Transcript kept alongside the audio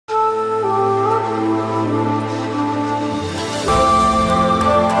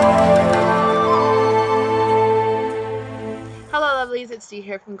Misty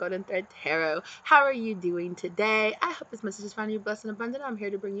here from Golden Thread Tarot. How are you doing today? I hope this message has found you blessed and abundant. I'm here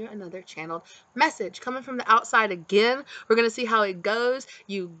to bring you another channeled message coming from the outside again. We're going to see how it goes.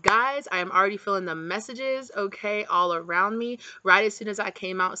 You guys, I am already feeling the messages, okay, all around me. Right as soon as I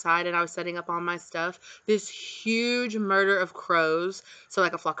came outside and I was setting up all my stuff, this huge murder of crows, so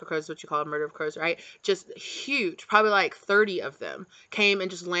like a flock of crows is what you call a murder of crows, right? Just huge, probably like 30 of them came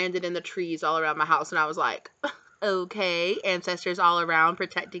and just landed in the trees all around my house. And I was like, okay, ancestors all around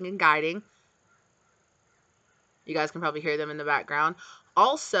protecting and guiding. You guys can probably hear them in the background.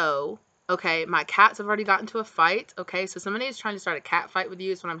 Also, okay, my cats have already gotten into a fight. Okay, so somebody is trying to start a cat fight with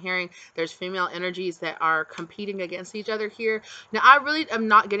you is what I'm hearing. There's female energies that are competing against each other here. Now, I really am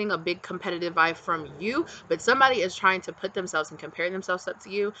not getting a big competitive vibe from you, but somebody is trying to put themselves and compare themselves up to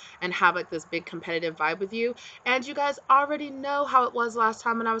you and have like this big competitive vibe with you. And you guys already know how it was last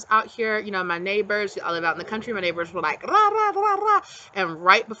time when I was out here. You know, my neighbors, I live out in the country, my neighbors were like, rah, rah, rah, rah. And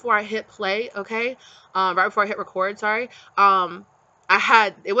right before I hit play, okay, right before I hit record, sorry,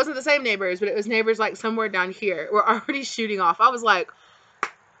 it wasn't the same neighbors, but it was neighbors like somewhere down here were already shooting off. I was like,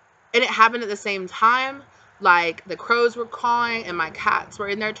 and it happened at the same time. Like the crows were cawing and my cats were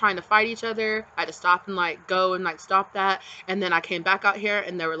in there trying to fight each other. I had to stop and like go and like stop that. And then I came back out here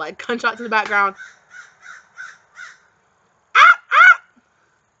and there were like gunshots in the background.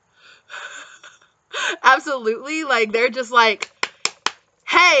 Absolutely. Like they're just like,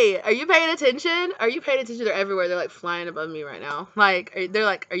 hey, are you paying attention? Are you paying attention? They're everywhere. They're like flying above me right now. Like, they're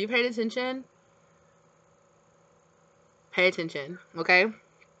like, are you paying attention? Pay attention, okay?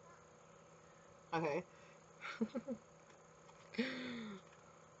 Okay.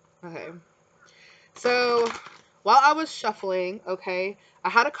 Okay. So, while I was shuffling, okay, I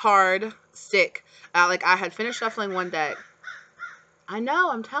had a card stick. Like, I had finished shuffling one deck. I know,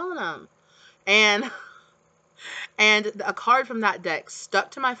 I'm telling them. And a card from that deck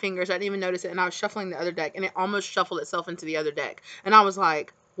stuck to my fingers. I didn't even notice it. And I was shuffling the other deck. And it almost shuffled itself into the other deck. And I was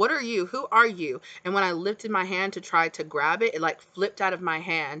like, what are you? Who are you? And when I lifted my hand to try to grab it, it like flipped out of my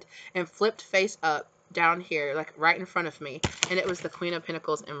hand and flipped face up down here, like right in front of me. And it was the Queen of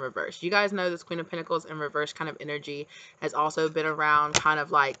Pentacles in reverse. You guys know this Queen of Pentacles in reverse kind of energy has also been around, kind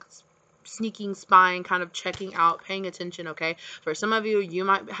of like sneaking, spying, kind of checking out, paying attention. Okay, for some of you, you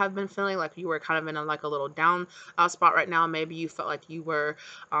might have been feeling like you were kind of in like a little down spot right now. Maybe you felt like you were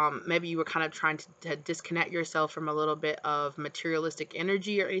maybe you were kind of trying to disconnect yourself from a little bit of materialistic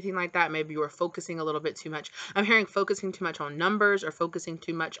energy or anything like that. Maybe you were focusing a little bit too much. I'm hearing focusing too much on numbers, or focusing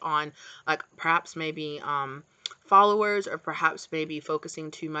too much on like perhaps maybe followers, or perhaps maybe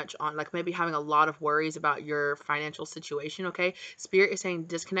focusing too much on like maybe having a lot of worries about your financial situation. Okay, Spirit is saying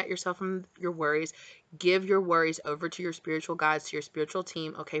disconnect yourself from your worries, give your worries over to your spiritual guides, to your spiritual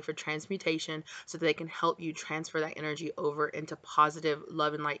team, okay, for transmutation, so that they can help you transfer that energy over into positive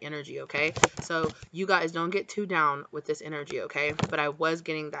love and light energy. Okay, so you guys don't get too down with this energy, okay? But I was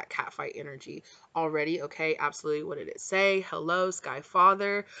getting that cat fight energy already. Okay, absolutely. What did it say? Hello, Sky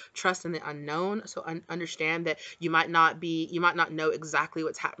Father, trust in the unknown. So understand that you might not know exactly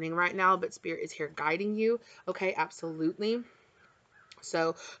what's happening right now, but Spirit is here guiding you. Okay, absolutely.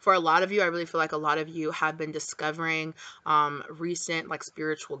 So for a lot of you, I really feel like a lot of you have been discovering recent like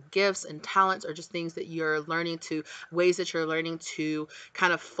spiritual gifts and talents, or just things that you're learning to, ways that you're learning to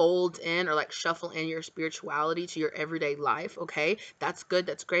kind of fold in or like shuffle in your spirituality to your everyday life. Okay, that's good.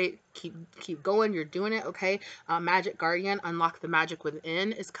 That's great. Keep going. You're doing it. Okay. Magic Guardian, unlock the magic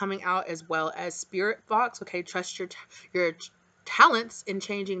within, is coming out, as well as Spirit Box. Okay, trust your talents in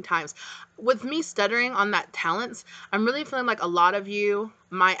changing times. With me stuttering on that talents, I'm really feeling like a lot of you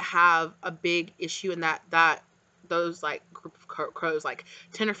might have a big issue in that those like group of crows, like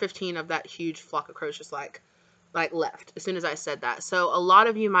 10 or 15 of that huge flock of crows just like left as soon as I said that. So a lot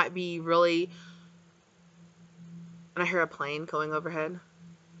of you might be really, and I hear a plane going overhead.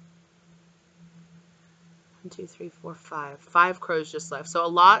 1, 2, 3, 4, 5. 5 crows just left. So a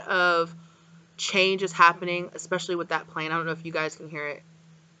lot of change is happening, especially with that plane. I don't know if you guys can hear it.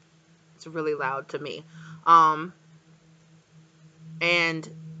 It's really loud to me. And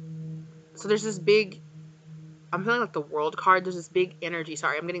so there's this big, I'm feeling like the world card. There's this big energy.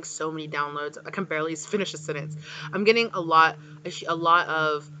 Sorry, I'm getting so many downloads. I can barely finish a sentence. I'm getting a lot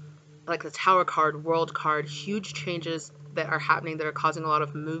of like the Tower card, world card, huge changes that are happening that are causing a lot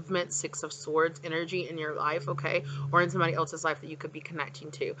of movement. 6 of Swords energy in your life, okay, or in somebody else's life that you could be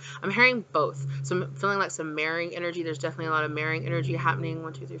connecting to. I'm hearing both. So I'm feeling like some marrying energy. There's definitely a lot of marrying energy happening.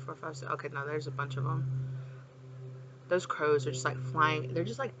 1, 2, 3, 4, 5, 6. Okay, no, there's a bunch of them. Those crows are just like flying. They're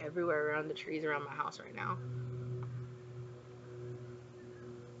just like everywhere around the trees around my house right now.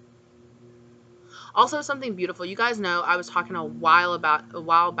 Also, something beautiful. You guys know I was talking a while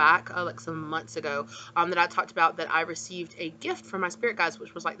back, like some months ago, that I talked about that I received a gift from my spirit guides,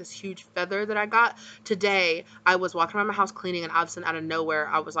 which was like this huge feather that I got. Today, I was walking around my house cleaning, and all of a sudden, out of nowhere,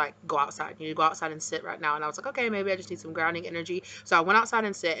 I was like, go outside. You need to go outside and sit right now. And I was like, okay, maybe I just need some grounding energy. So I went outside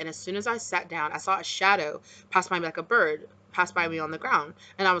and sit, and as soon as I sat down, I saw a shadow pass by me, like a bird pass by me on the ground.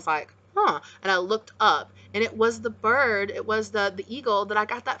 And I was like, huh. And I looked up, and it was the bird, it was the eagle that I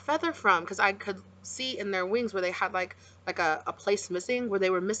got that feather from, because I could see in their wings where they had like a place missing, where they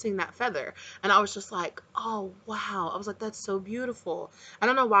were missing that feather. And I was just like, oh wow. I was like, that's so beautiful. I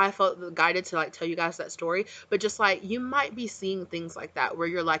don't know why I felt guided to like tell you guys that story, but just like, you might be seeing things like that where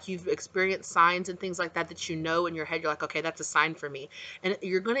you're like, you've experienced signs and things like that that you know in your head, you're like, okay, that's a sign for me. And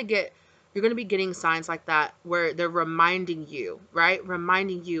you're going to be getting signs like that where they're reminding you, right?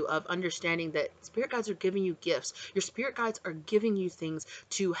 Reminding you of understanding that spirit guides are giving you gifts. Your spirit guides are giving you things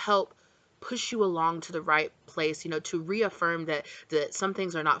to help push you along to the right place, you know, to reaffirm that some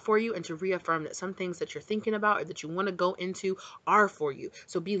things are not for you, and to reaffirm that some things that you're thinking about or that you want to go into are for you.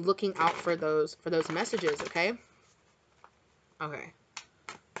 So be looking out for those messages, okay? Okay.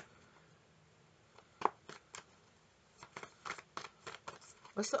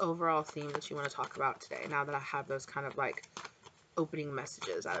 What's the overall theme that you want to talk about today, now that I have those kind of like opening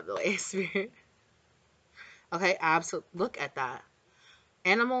messages out of the way, Spirit? Okay, absolutely. Look at that.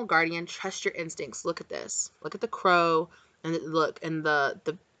 Animal guardian, trust your instincts. Look at this. Look at the crow, and look, and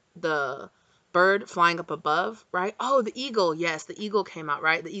the bird flying up above, right? Oh, the eagle. Yes, the eagle came out,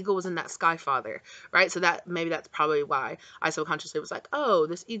 right? The eagle was in that Sky Father, right? So that maybe that's probably why I subconsciously was like, oh,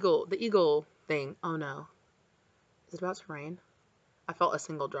 this eagle, the eagle thing. Oh no. Is it about to rain? I felt a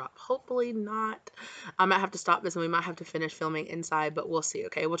single drop. Hopefully not. I might have to stop this, and we might have to finish filming inside, but we'll see,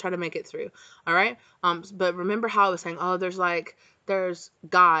 okay? We'll try to make it through, all right? But remember how I was saying, oh, there's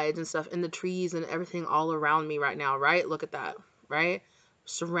guides and stuff in the trees and everything all around me right now, right? Look at that, right?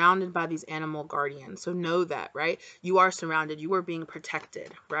 Surrounded by these animal guardians. So know that, right? You are surrounded. You are being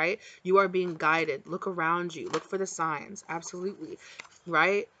protected, right? You are being guided. Look around you. Look for the signs. Absolutely,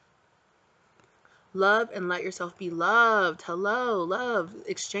 right? Love and let yourself be loved. Hello, love.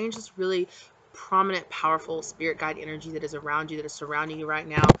 Exchange this really prominent, powerful spirit guide energy that is around you, that is surrounding you right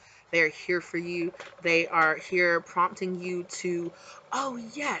now. They are here for you. They are here prompting you to, oh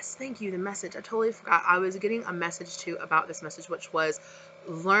yes, thank you, the message. I totally forgot. I was getting a message too about this message, which was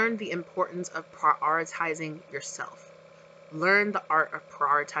learn the importance of prioritizing yourself. Learn the art of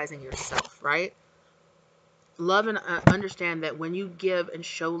prioritizing yourself, right? Love and understand that when you give and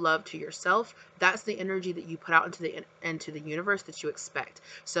show love to yourself, that's the energy that you put out into the universe that you expect.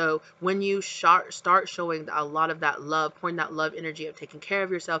 So when you start showing a lot of that love, pouring that love energy of taking care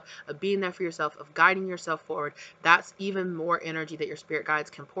of yourself, of being there for yourself, of guiding yourself forward, that's even more energy that your spirit guides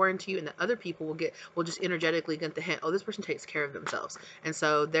can pour into you, and that other people will just energetically get the hint, oh, this person takes care of themselves, and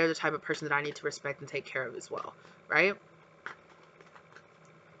so they're the type of person that I need to respect and take care of as well, right?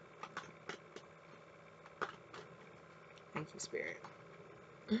 Thank you, Spirit.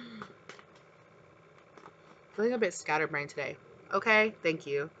 Feeling a bit scatterbrained today. Okay, thank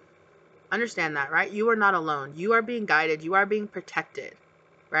you. Understand that, right? You are not alone. You are being guided. You are being protected,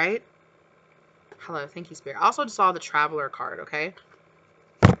 right? Hello, thank you, Spirit. I also just saw the Traveler card, okay?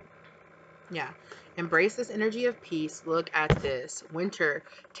 Yeah. Embrace this energy of peace. Look at this. Winter,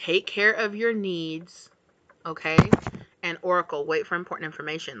 take care of your needs, okay? And Oracle, wait for important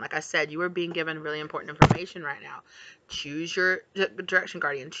information. Like I said, you are being given really important information right now. Choose your direction,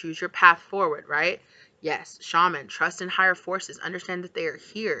 Guardian. Choose your path forward, right? Yes. Shaman, trust in higher forces. Understand that they are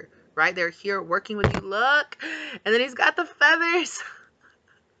here, right? They're here working with you. Look. And then he's got the feathers.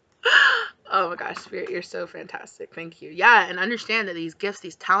 Oh my gosh, Spirit, you're so fantastic. Thank you. Yeah, and understand that these gifts,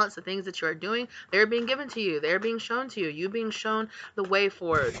 these talents, the things that you are doing, they're being given to you. They're being shown to you. You being shown the way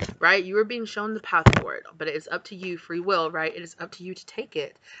forward, right? You are being shown the path forward, but it is up to you, free will, right? It is up to you to take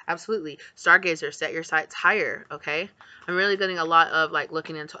it. Absolutely. Stargazer, set your sights higher, okay? I'm really getting a lot of like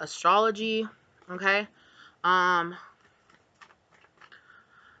looking into astrology, okay?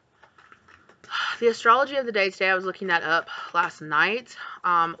 The astrology of the day today, I was looking that up last night,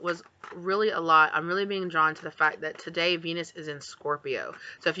 was really a lot. I'm really being drawn to the fact that today Venus is in Scorpio.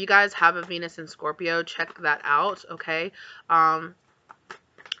 So if you guys have a Venus in Scorpio, check that out, okay? The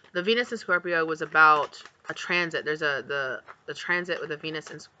Venus in Scorpio was about a transit. There's the transit with a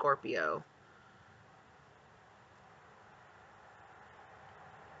Venus in Scorpio.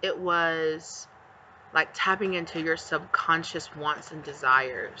 It was like tapping into your subconscious wants and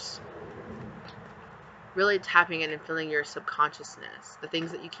desires. Really tapping in and feeling your subconsciousness, the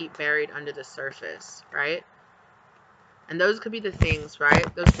things that you keep buried under the surface, right? And those could be the things,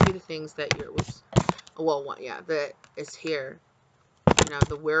 right? Those could be the things that well, what, yeah, that is here. You know,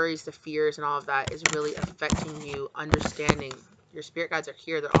 the worries, the fears, and all of that is really affecting you. Understanding your spirit guides are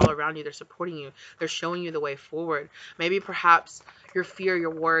here. They're all around you. They're supporting you. They're showing you the way forward. Maybe perhaps your fear,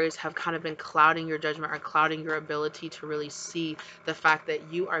 your worries have kind of been clouding your judgment or clouding your ability to really see the fact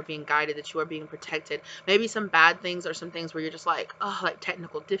that you are being guided, that you are being protected. Maybe some bad things or some things where you're just like, oh, like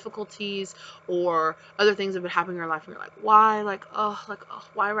technical difficulties or other things have been happening in your life and you're like, why? Like, oh,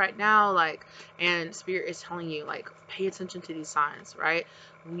 why right now? Like, and spirit is telling you, like, pay attention to these signs, right?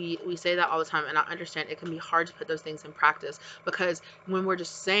 We say that all the time, and I understand it can be hard to put those things in practice, because when we're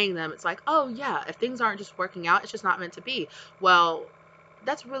just saying them, it's like, oh yeah, if things aren't just working out, it's just not meant to be. Well,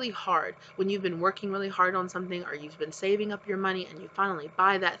 that's really hard when you've been working really hard on something, or you've been saving up your money and you finally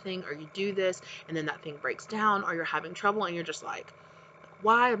buy that thing, or you do this and then that thing breaks down, or you're having trouble and you're just like,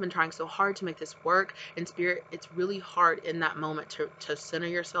 why? I've been trying so hard to make this work. In spirit, it's really hard in that moment to center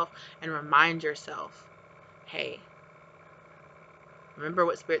yourself and remind yourself, hey, remember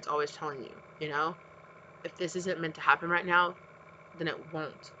what spirit's always telling you, you know? If this isn't meant to happen right now, then it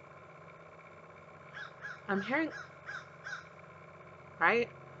won't. I'm hearing, right?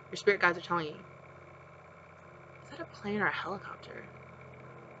 Your spirit guides are telling you. Is that a plane or a helicopter?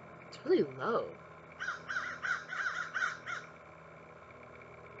 It's really low.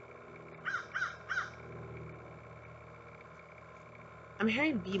 I'm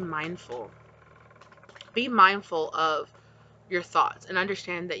hearing be mindful. Be mindful of your thoughts and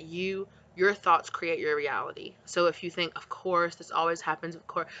understand that your thoughts create your reality. So if you think, of course, this always happens, of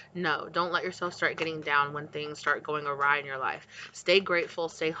course, no, don't let yourself start getting down when things start going awry in your life. Stay grateful,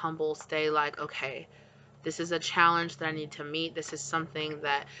 stay humble, stay like, okay, this is a challenge that I need to meet. This is something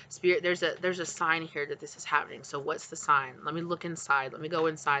that spirit, there's a sign here that this is happening. So what's the sign? Let me look inside. Let me go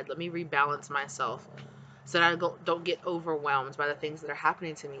inside. Let me rebalance myself so that I don't get overwhelmed by the things that are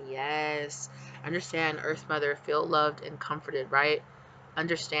happening to me. Yes. Understand, Earth Mother, feel loved and comforted, right?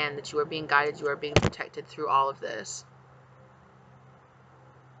 Understand that you are being guided, you are being protected through all of this.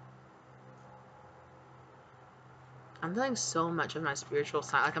 I'm feeling so much of my spiritual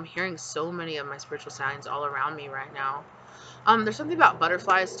sign. Like, I'm hearing so many of my spiritual signs all around me right now. There's something about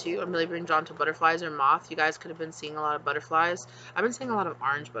butterflies too. I'm really being drawn to butterflies or moths. You guys could have been seeing a lot of butterflies. I've been seeing a lot of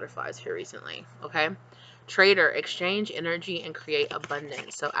orange butterflies here recently. Okay. Trader, exchange energy and create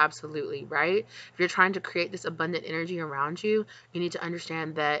abundance. So absolutely, right? If you're trying to create this abundant energy around you, you need to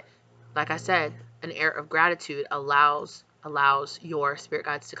understand that, like I said, an air of gratitude allows your spirit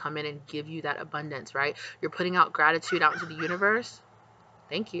guides to come in and give you that abundance, right? You're putting out gratitude out into the universe.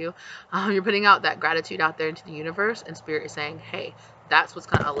 Thank you. You're putting out that gratitude out there into the universe, and spirit is saying, hey, that's what's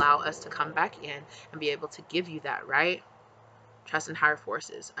going to allow us to come back in and be able to give you that, right? Trust in higher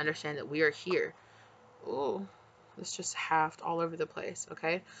forces. Understand that we are here. Ooh, it's just halved all over the place,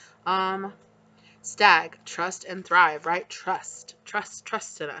 okay? Stag, trust and thrive, right? Trust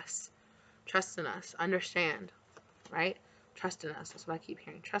in us. Trust in us. Understand, right? Trust in us. That's what I keep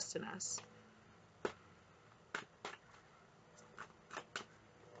hearing. Trust in us.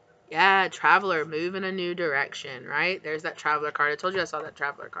 Yeah, traveler, move in a new direction, right? There's that traveler card. I told you I saw that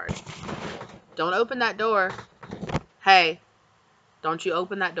traveler card. Don't open that door. Hey, don't you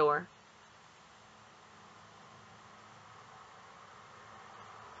open that door.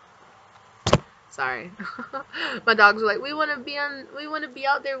 Sorry. My dogs are like, we want to be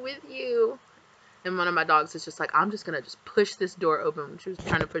out there with you. And one of my dogs is just like, I'm just gonna just push this door open. She was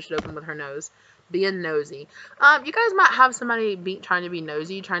trying to push it open with her nose, being nosy. You guys might have somebody trying to be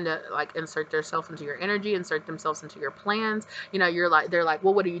nosy, trying to like insert themselves into your energy, insert themselves into your plans. You know, they're like,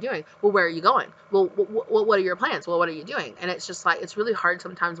 well, what are you doing? Well, where are you going? Well, what are your plans? Well, what are you doing? And it's just like, it's really hard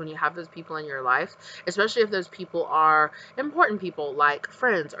sometimes when you have those people in your life, especially if those people are important people like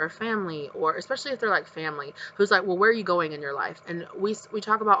friends or family, or especially if they're like family, who's like, well, where are you going in your life? And we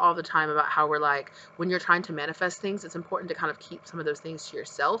talk about all the time about how we're like, when you're trying to manifest things, it's important to kind of keep some of those things to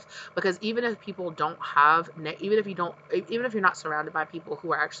yourself, because even if people don't have, even if you're not surrounded by people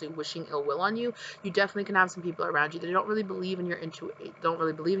who are actually wishing ill will on you, you definitely can have some people around you that don't really believe in your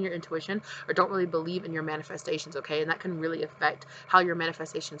intuition, or don't really believe in your manifestations, okay? And that can really affect how your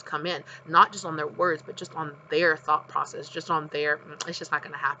manifestations come in, not just on their words, but just on their thought process, just on their, it's just not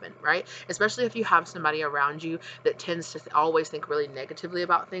going to happen, right? Especially if you have somebody around you that tends to always think really negatively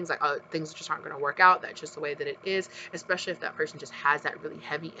about things, like, oh, things just aren't going to work out, that's just the way that it is, especially if that person just has that really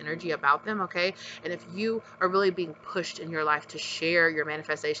heavy energy about them, okay? And if you are really being pushed in your life to share your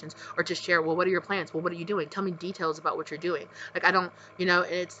manifestations, or to share, well, what are your plans? Well, what are you doing? Tell me details about what you're doing. Like, I don't, and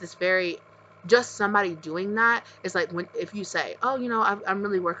it's this very, just somebody doing that is like, if you say, oh, I'm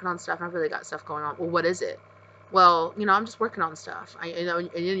really working on stuff, I've really got stuff going on. Well, what is it? well, I'm just working on stuff. And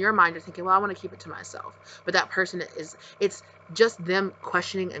in your mind, you're thinking, well, I want to keep it to myself. But that person it's just them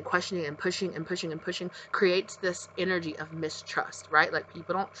questioning and questioning and pushing and pushing and pushing creates this energy of mistrust, right? Like,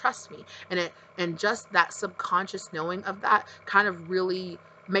 people don't trust me. And just that subconscious knowing of that kind of really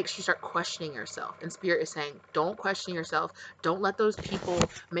makes you start questioning yourself. And Spirit is saying, don't question yourself. Don't let those people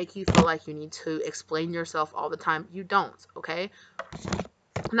make you feel like you need to explain yourself all the time. You don't, okay?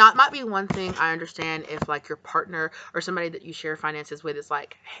 Now, it might be one thing, I understand, if like your partner or somebody that you share finances with is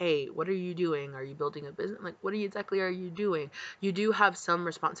like, hey, what are you doing? Are you building a business? Like, what exactly are you doing? You do have some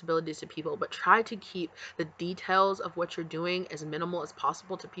responsibilities to people, but try to keep the details of what you're doing as minimal as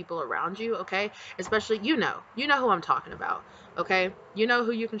possible to people around you, okay? Especially, you know who I'm talking about, okay? You know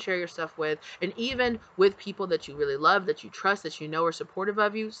who you can share your stuff with. And even with people that you really love, that you trust, that you know are supportive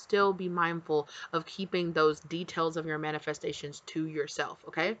of you, still be mindful of keeping those details of your manifestations to yourself,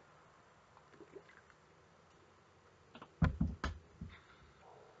 okay?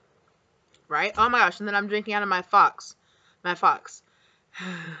 Right? Oh my gosh, and then I'm drinking out of my fox. My fox.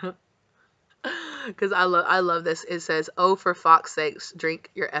 Because I love this. It says, oh, for fox's sakes, drink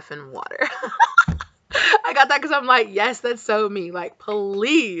your effing water. I got that because I'm like, yes, that's so me. Like,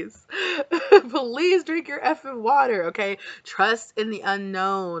 please, please drink your effing water, okay? Trust in the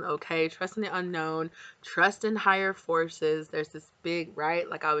unknown, okay? Trust in the unknown. Trust in higher forces. There's this big, right?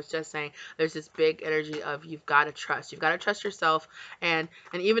 Like I was just saying, there's this big energy of you've got to trust. You've got to trust yourself. And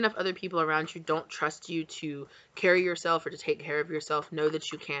even if other people around you don't trust you to carry yourself or to take care of yourself, know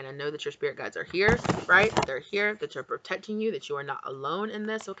that you can, and know that your spirit guides are here, right? That they're here, that you're protecting you, that you are not alone in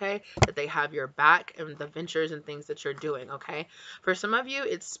this, okay? That they have your back and the ventures and things that you're doing, okay? For some of you,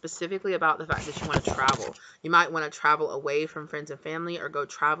 it's specifically about the fact that you want to travel. You might want to travel away from friends and family, or go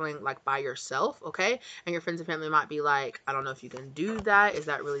traveling like by yourself, okay? And your friends and family might be like, I don't know if you can do that. Is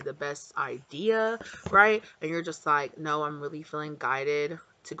that really the best idea, right? And you're just like, no, I'm really feeling guided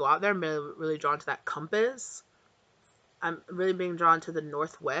to go out there. I'm really drawn to that compass. I'm really being drawn to the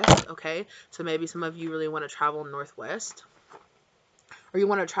northwest, okay? So maybe some of you really want to travel northwest, or you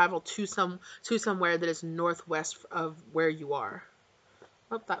want to travel to somewhere that is northwest of where you are.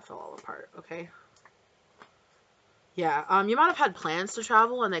 Oh, that fell all apart. Okay. Yeah, you might have had plans to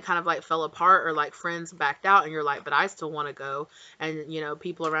travel and they kind of like fell apart, or like friends backed out and you're like, but I still want to go. And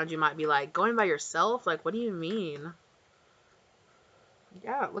people around you might be like, going by yourself? Like, what do you mean?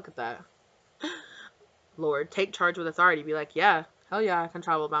 Yeah, look at that. Lord, take charge with authority. Be like, yeah, hell yeah, I can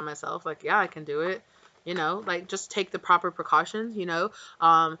travel by myself. Like, yeah, I can do it. Like, just take the proper precautions,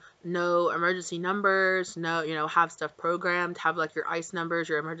 no emergency numbers, no, have stuff programmed, have like your ICE numbers,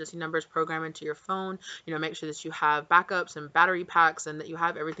 your emergency numbers programmed into your phone, make sure that you have backups and battery packs, and that you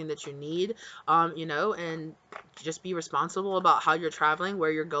have everything that you need, and just be responsible about how you're traveling,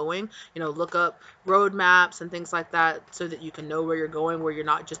 where you're going, look up road maps and things like that, so that you can know where you're going, where you're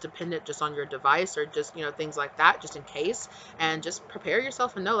not just dependent just on your device, or just, things like that, just in case. And just prepare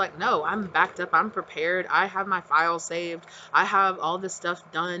yourself and know, like, no, I'm backed up, I'm prepared, I have my files saved, I have all this stuff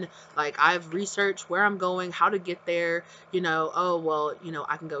done, like, I've researched where I'm going, how to get there, oh, well,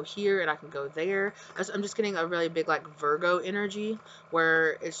 I can go here and I can go there. I'm just getting a really big, like, Virgo energy,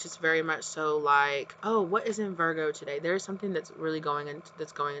 where it's just very much so like, oh, what is in Virgo today? There's something that's really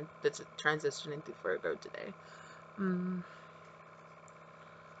that's transitioning through Virgo today.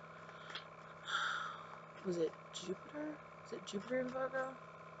 Was it Jupiter? Is it Jupiter in Virgo?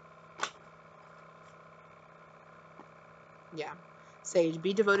 Yeah. Sage,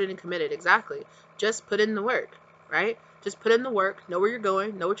 be devoted and committed. Exactly. Just put in the work, right? Just put in the work. Know where you're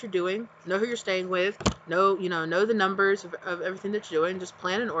going. Know what you're doing. Know who you're staying with. Know the numbers of everything that you're doing. Just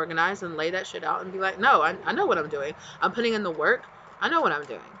plan and organize and lay that shit out and be like, no, I know what I'm doing. I'm putting in the work. I know what I'm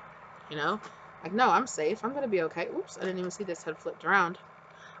doing. Like, no, I'm safe. I'm going to be okay. Oops, I didn't even see this had flipped around.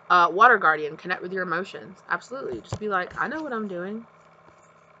 Water guardian, connect with your emotions. Absolutely. Just be like, I know what I'm doing.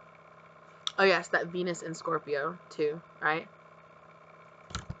 Oh yes, that Venus in Scorpio too, right?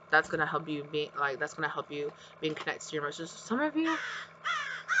 That's gonna help you being connected to your emotions. Some of you.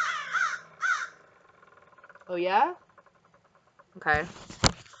 Oh yeah. Okay.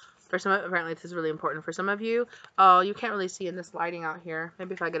 For some, apparently this is really important for some of you. Oh, you can't really see in this lighting out here.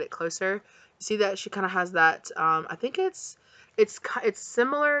 Maybe if I get it closer, you see that she kind of has that. I think it's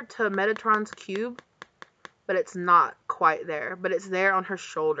similar to Metatron's cube, but it's not quite there. But it's there on her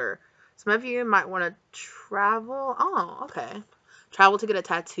shoulder. Some of you might want to travel. Oh, okay. Travel to get a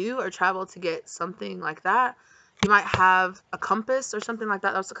tattoo, or travel to get something like that. You might have a compass or something like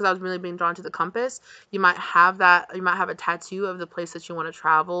that. That's because I was really being drawn to the compass. You might have that. You might have a tattoo of the place that you want to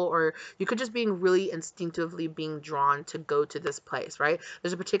travel, or you could just being really instinctively being drawn to go to this place, right?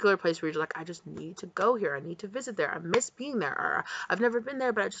 There's a particular place where you're like, I just need to go here. I need to visit there. I miss being there. Or I've never been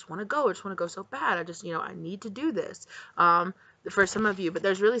there, but I just want to go. I just want to go so bad. I just, I need to do this. For some of you, but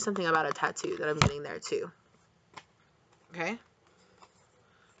there's really something about a tattoo that I'm getting there too. Okay.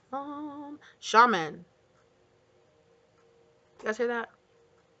 Shaman. You guys hear that?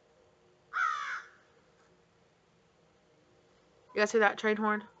 You guys hear that train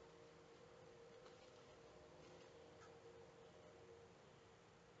horn?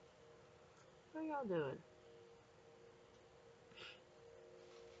 What are y'all doing?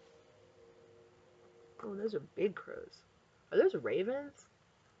 Oh, those are big crows. Are those ravens?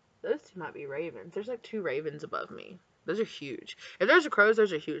 Those two might be ravens. There's like 2 ravens above me. Those are huge. If those are crows,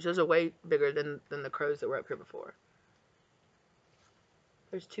 those are huge. Those are way bigger than the crows that were up here before.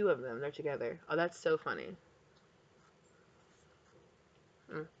 There's 2 of them. They're together. Oh, that's so funny.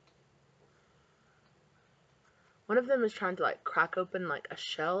 One of them is trying to like crack open like a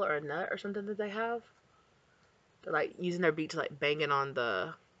shell or a nut or something that they have. They're like using their beak to like bang it on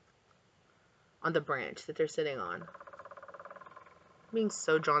the branch that they're sitting on. I'm being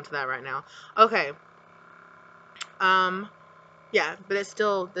so drawn to that right now. Okay. Yeah, but it's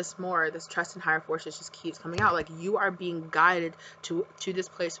still this trust in higher forces just keeps coming out. Like, you are being guided to this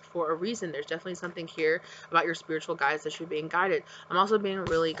place for a reason. There's definitely something here about your spiritual guides that you're being guided. I'm also being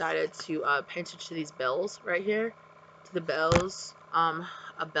really guided to pay attention to these bells right here, to the bells.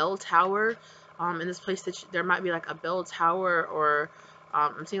 A bell tower. In this place there might be like a bell tower, or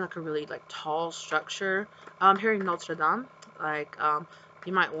I'm seeing like a really like tall structure. Here in Notre Dame, like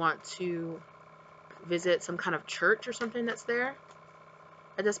you might want to visit some kind of church or something that's there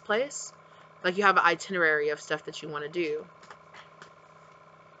at this place. Like, you have an itinerary of stuff that you want to do.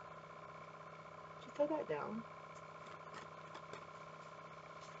 Just throw that down.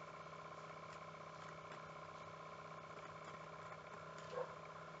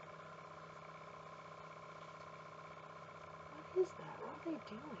 What is that? What are they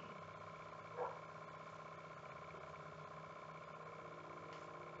doing?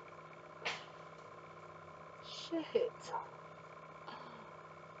 Shit.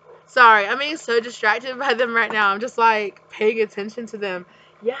 Sorry, I'm being so distracted by them right now. I'm just like paying attention to them.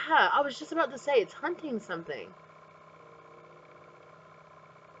 Yeah, I was just about to say it's hunting something.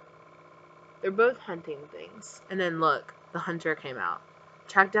 They're both hunting things. And then look, the hunter came out.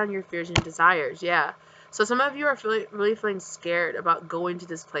 Track down your fears and desires. Yeah. So some of you are really feeling scared about going to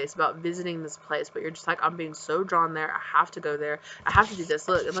this place, about visiting this place, but you're just like, I'm being so drawn there. I have to go there. I have to do this.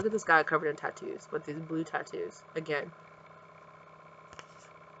 Look, and look at this guy covered in tattoos with these blue tattoos. Again.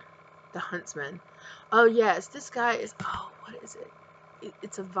 The huntsman. Oh, yes. This guy is, oh, what is it?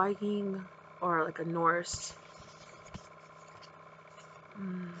 It's a Viking or like a Norse.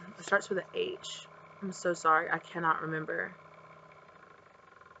 It starts with an H. I'm so sorry. I cannot remember.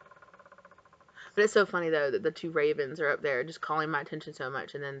 But it's so funny, though, that the 2 ravens are up there just calling my attention so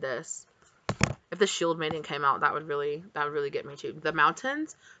much. And then this. If the shield maiden came out, that would really get me too. The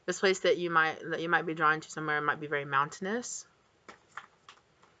mountains. This place that you might be drawn to somewhere might be very mountainous.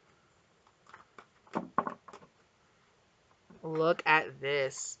 Look at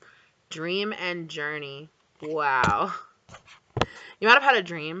this. Dream and journey. Wow. You might have had a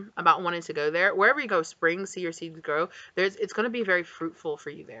dream about wanting to go there. Wherever you go, spring, see your seeds grow. It's going to be very fruitful for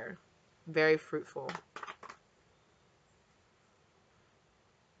you there. Very fruitful.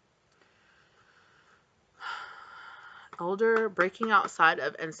 Older, breaking outside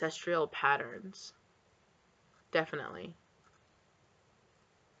of ancestral patterns. Definitely.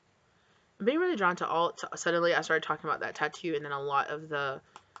 I'm being really drawn to suddenly I started talking about that tattoo, and then a lot of the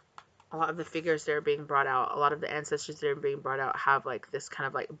figures that are being brought out, a lot of the ancestors that are being brought out have like this kind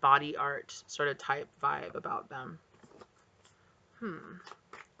of like body art sort of type vibe about them.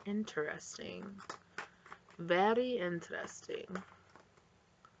 Interesting. Very interesting.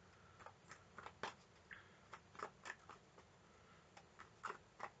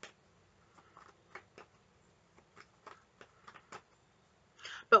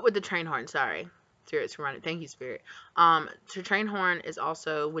 But with the train horn, sorry. Spirits reminded. Thank you, Spirit. So train horn is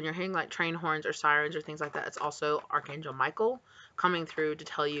also, when you're hearing like train horns or sirens or things like that, it's also Archangel Michael coming through to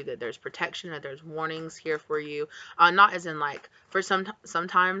tell you that there's protection, that there's warnings here for you. Not as in like, for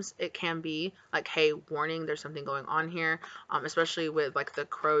sometimes it can be like, hey, warning, there's something going on here. Especially with like the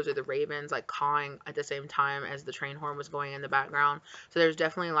crows or the ravens like cawing at the same time as the train horn was going in the background. So there's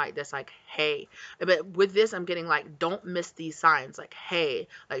definitely like this like, hey. But with this, I'm getting like, don't miss these signs. Like, hey,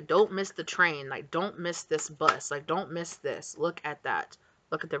 like, don't miss the train. Like, don't don't miss this bus. Like, don't miss this. Look at that.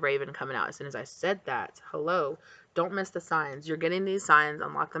 Look at the raven coming out as soon as I said that. Hello. Don't miss the signs. You're getting these signs.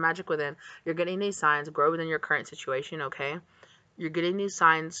 Unlock the magic within. You're getting these signs. Grow within your current situation, okay? You're getting these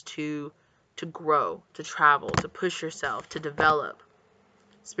signs to grow, to travel, to push yourself, to develop.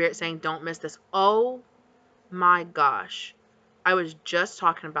 Spirit saying, don't miss this. Oh my gosh. I was just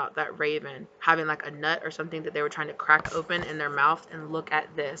talking about that raven having like a nut or something that they were trying to crack open in their mouth, and look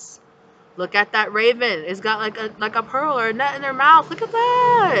at this. Look at that raven. It's got like a pearl or a nut in their mouth. Look at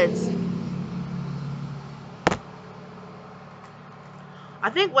that. I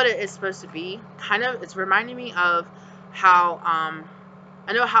think what it is supposed to be, kind of, it's reminding me of how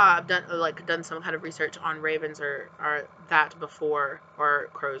I know how I've done some kind of research on ravens or that before, or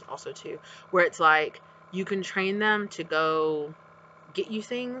crows also too, where it's like you can train them to go get you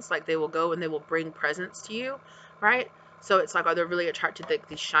things. Like, they will go and they will bring presents to you, right? So it's like, they're really attracted to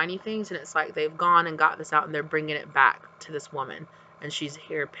these shiny things, and it's like they've gone and got this out and they're bringing it back to this woman, and she's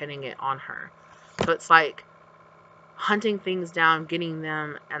here pinning it on her. So it's like hunting things down, getting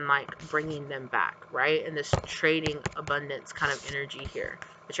them, and like bringing them back, right? And this trading abundance kind of energy here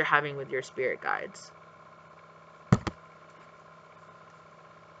that you're having with your spirit guides.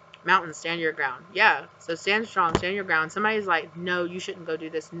 Mountain, stand your ground. Yeah, so stand strong, stand your ground. Somebody's like, no, you shouldn't go do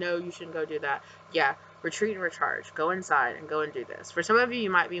this. No, you shouldn't go do that. Yeah, retreat and recharge. Go inside and go and do this. For some of you,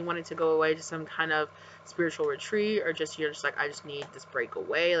 you might be wanting to go away to some kind of spiritual retreat, or just, you're just like, I just need this break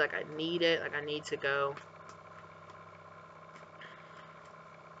away. Like, I need it. Like, I need to go.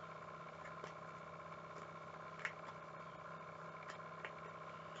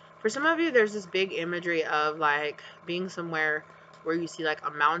 For some of you, there's this big imagery of like being somewhere where you see like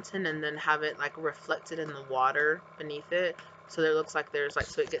a mountain and then have it like reflected in the water beneath it. So there looks like there's like,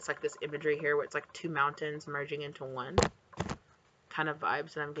 so it gets like this imagery here where it's like two mountains merging into one kind of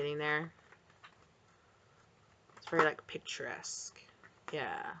vibes that I'm getting there. It's very like picturesque.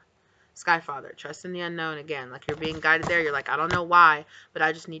 Yeah. Skyfather, trust in the unknown again. Like, you're being guided there. You're like, I don't know why, but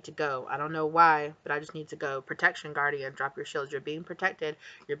I just need to go. I don't know why, but I just need to go. Protection, guardian, drop your shields. You're being protected.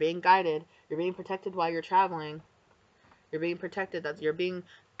 You're being guided. You're being protected while you're traveling. You're being protected. You're being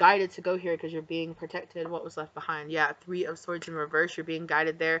guided to go here because you're being protected. What was left behind? Yeah, 3 of Swords in reverse. You're being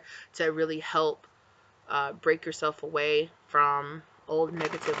guided there to really help break yourself away from old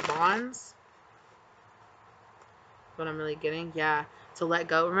negative bonds. What I'm really getting, yeah, to let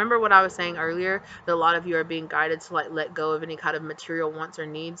go. Remember what I was saying earlier, that a lot of you are being guided to like let go of any kind of material wants or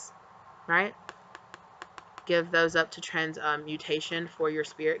needs, right? Give those up to transmutation for your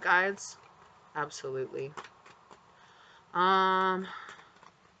spirit guides. Absolutely. I'm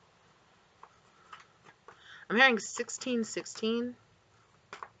hearing 1616.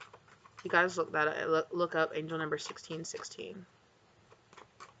 You guys look that up, look up angel number 1616.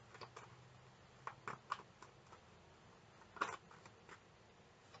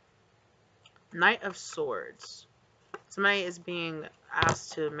 Knight of Swords. Somebody is being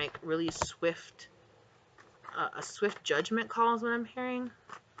asked to make really swift, a swift judgment call is what I'm hearing.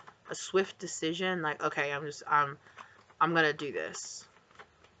 A swift decision. Like, okay, I'm gonna do this.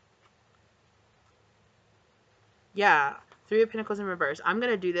 Yeah, 3 of Pentacles in reverse. I'm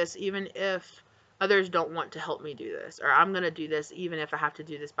gonna do this even if others don't want to help me do this, or I'm gonna do this even if I have to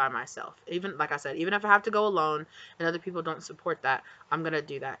do this by myself. Even, like I said, even if I have to go alone and other people don't support that, I'm gonna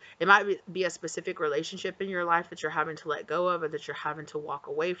do that. It might be a specific relationship in your life that you're having to let go of, or that you're having to walk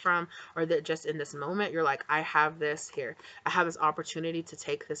away from, or that just in this moment you're like, I have this here. I have this opportunity to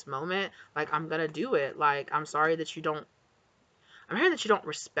take this moment. Like, I'm gonna do it. Like, I'm sorry that you don't, I'm hearing that you don't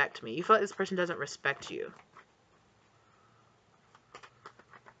respect me. You feel like this person doesn't respect you.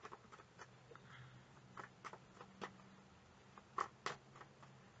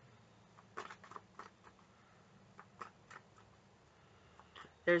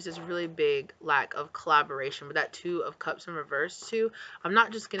 There's this really big lack of collaboration with that 2 of Cups in reverse too. I'm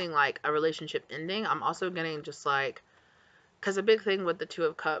not just getting like a relationship ending. I'm also getting just like, because a big thing with the 2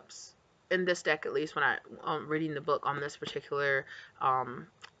 of Cups in this deck, at least when I'm reading the book on this particular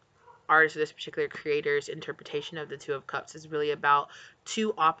artist or this particular creator's interpretation of the 2 of Cups, is really about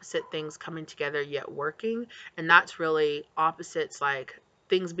 2 opposite things coming together yet working. And that's really opposites, like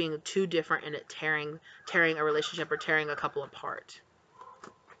things being too different and it tearing a relationship or tearing a couple apart.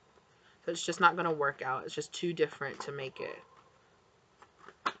 So it's just not going to work out. It's just too different to make it.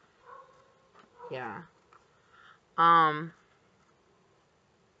 Yeah. I'm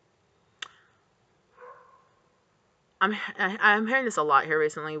hearing this a lot here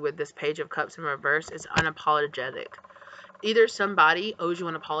recently with this Page of Cups in reverse. It's unapologetic. either somebody owes you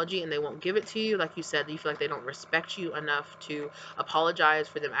an apology and they won't give it to you. Like you said, you feel like they don't respect you enough to apologize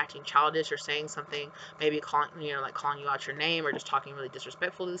for them acting childish or saying something, maybe calling, like calling you out your name or just talking really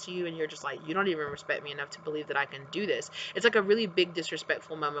disrespectfully to you. And you're just like, you don't even respect me enough to believe that I can do this. It's like a really big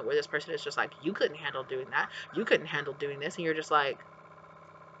disrespectful moment where this person is just like, you couldn't handle doing that. You couldn't handle doing this. And you're just like,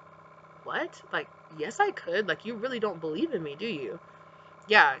 what? Like, yes, I could. Like, you really don't believe in me, do you?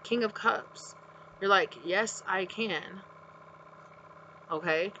 Yeah, King of Cups. You're like, yes, I can.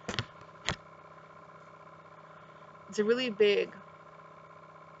 Okay? It's a really big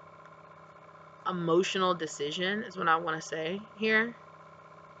emotional decision is what I want to say here.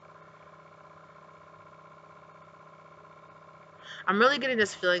 I'm really getting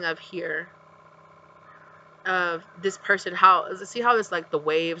this feeling of here of this person, see how this, like, the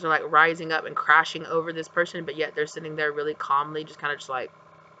waves are like rising up and crashing over this person, but yet they're sitting there really calmly, just kind of just like,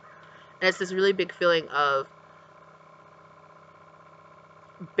 and it's this really big feeling of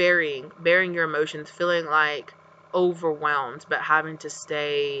bearing your emotions, feeling like overwhelmed, but having to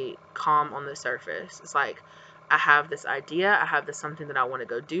stay calm on the surface. It's like, I have this idea, I have this something that I want to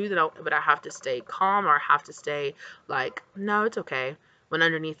go do, but I have to stay calm, or I have to stay like, no, it's okay. When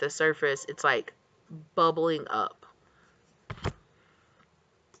underneath the surface, it's like bubbling up.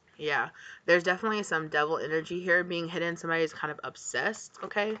 Yeah, there's definitely some devil energy here being hidden. Somebody's kind of obsessed,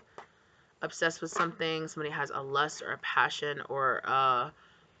 okay? Obsessed with something. Somebody has a lust or a passion or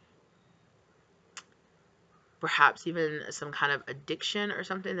perhaps even some kind of addiction or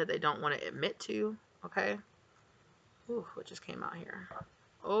something that they don't want to admit to, okay? Ooh, what just came out here?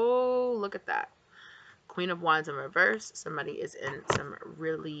 Oh, look at that. Queen of Wands in reverse. Somebody is in some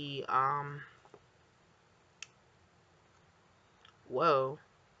really, whoa.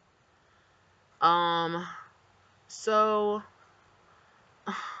 So,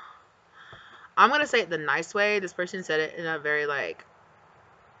 I'm going to say it the nice way. This person said it in a very, like,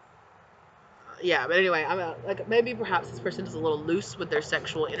 yeah, but anyway, like, maybe perhaps this person is a little loose with their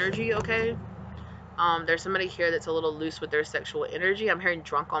sexual energy, okay? There's somebody here that's a little loose with their sexual energy. I'm hearing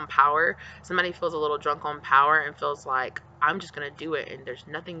drunk on power. Somebody feels a little drunk on power and feels like, I'm just going to do it and there's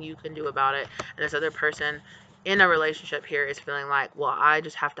nothing you can do about it. And this other person in a relationship here is feeling like, well, I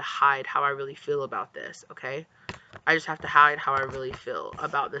just have to hide how I really feel about this, okay? I just have to hide how I really feel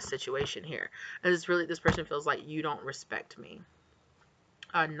about this situation here. And this person feels like, you don't respect me.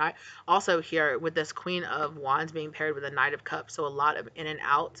 Knight, also here with this Queen of Wands being paired with a Knight of Cups, so a lot of in and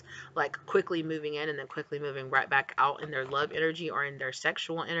out, like quickly moving in and then quickly moving right back out in their love energy or in their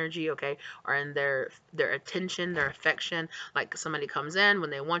sexual energy, okay, or in their attention, their affection. Like, somebody comes in,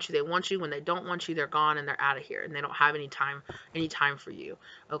 when they want you, they want you. When they don't want you, they're gone and they're out of here and they don't have any time for you,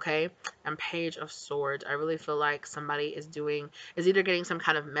 okay? And Page of Swords, I really feel like somebody is either getting some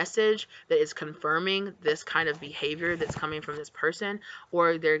kind of message that is confirming this kind of behavior that's coming from this person, or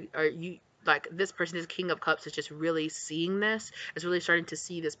like, this person is King of Cups is just really seeing this, is really starting to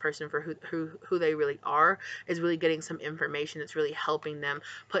see this person for who they really are, is really getting some information that's really helping them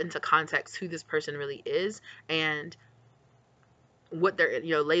put into context who this person really is, and what they're,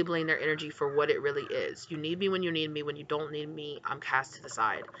 labeling their energy for what it really is. You need me when you need me. When you don't need me, I'm cast to the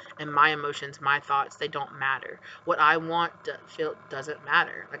side. And my emotions, my thoughts, they don't matter. What I want to feel doesn't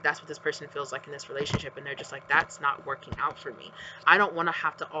matter. Like, that's what this person feels like in this relationship. And they're just like, that's not working out for me. I don't want to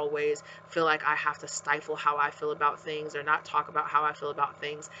have to always feel like I have to stifle how I feel about things or not talk about how I feel about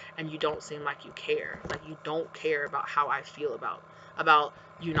things. And you don't seem like you care. Like, you don't care about how I feel about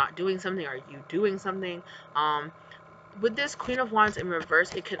you not doing something or you doing something. With this Queen of Wands in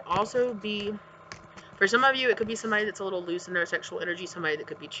reverse, it could also be, for some of you, it could be somebody that's a little loose in their sexual energy, somebody that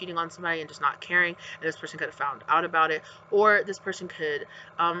could be cheating on somebody and just not caring, and this person could have found out about it, or this person could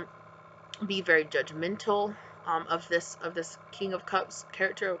be very judgmental of this King of Cups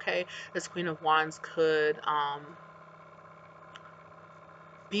character, okay? This Queen of Wands could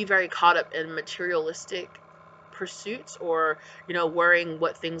be very caught up in materialistic pursuits, or worrying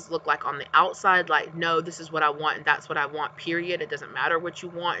what things look like on the outside. Like, no, this is what I want and that's what I want, period. It doesn't matter what you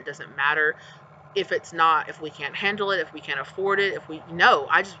want. It doesn't matter if we can't handle it, if we can't afford it,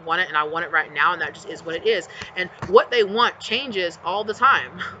 I just want it and I want it right now, and that just is what it is. And what they want changes all the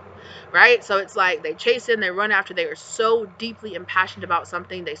time. Right? So it's like they chase in, they run after, they are so deeply impassioned about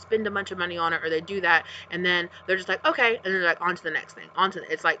something, they spend a bunch of money on it, or they do that, and then they're just like, okay, and then they're like, on to the next thing,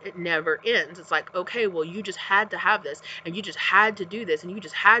 it's like, it never ends. It's like, okay, well, you just had to have this, and you just had to do this, and you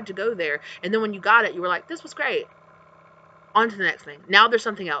just had to go there, and then when you got it, you were like, this was great, on to the next thing. Now there's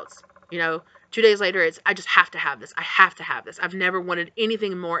something else, 2 days later, it's, I just have to have this. I have to have this. I've never wanted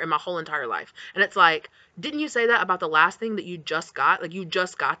anything more in my whole entire life. And it's like, didn't you say that about the last thing that you just got? Like, you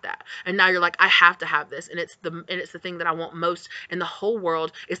just got that. And now you're like, I have to have this. And it's the thing that I want most in the whole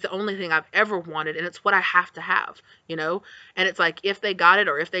world. It's the only thing I've ever wanted. And it's what I have to have, you know? And it's like, if they got it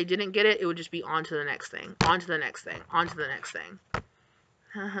or if they didn't get it, it would just be on to the next thing, on to the next thing, on to the next thing.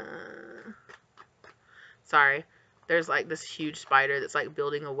 Sorry. There's like this huge spider that's like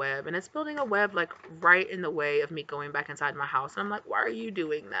building a web, and it's building a web like right in the way of me going back inside my house. And I'm like, why are you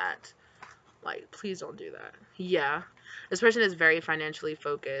doing that? Like, please don't do that. Yeah. This person is very financially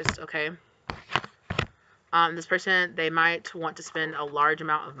focused, okay? This person, they might want to spend a large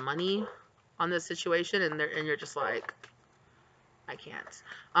amount of money on this situation, and you're just like, I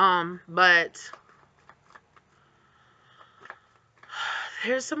can't. But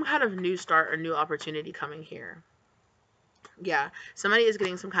there's some kind of new start or new opportunity coming here. Yeah, somebody is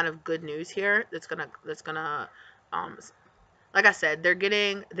getting some kind of good news here that's gonna like I said,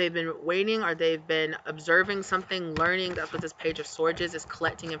 they've been waiting, or they've been observing something, learning. That's what this Page of Swords is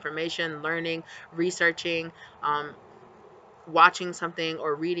collecting information, learning, researching, watching something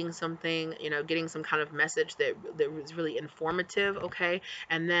or reading something, you know, getting some kind of message that was really informative, okay?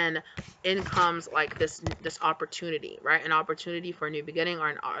 And then in comes like this opportunity, right? An opportunity for a new beginning,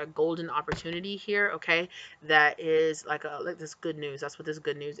 or a golden opportunity here, okay? That is like this good news. That's what this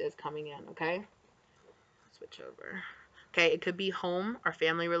good news is coming in, okay? Switch over. Okay, it could be home or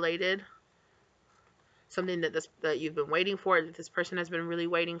family related. Something that you've been waiting for, that this person has been really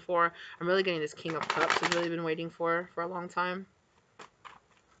waiting for. I'm really getting this King of Cups has really been waiting for a long time.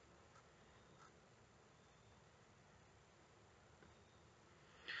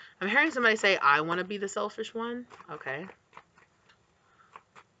 I'm hearing somebody say, I want to be the selfish one. Okay.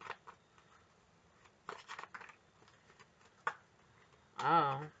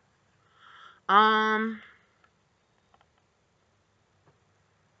 Oh.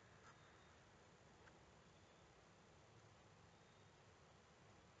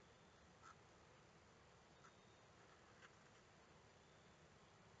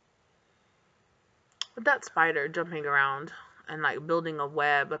 But that spider jumping around and like building a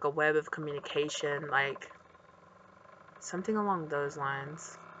web, like a web of communication, like something along those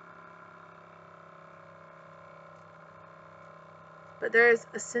lines. But there's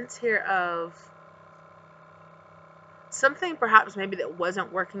a sense here of something perhaps maybe that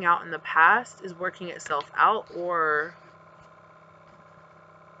wasn't working out in the past is working itself out, or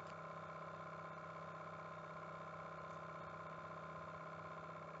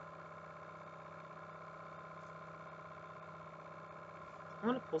I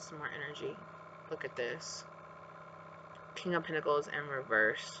want to pull some more energy. Look at this. King of Pentacles in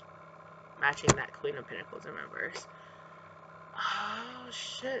reverse. Matching that Queen of Pentacles in reverse. Oh,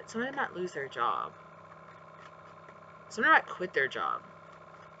 shit. Somebody might lose their job. Somebody might quit their job.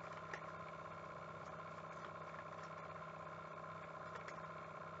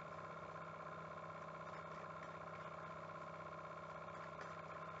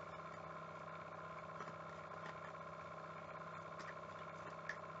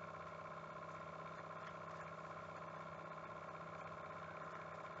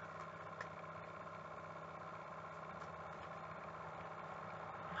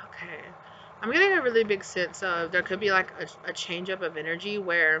 Okay. I'm getting a really big sense of there could be like a change up of energy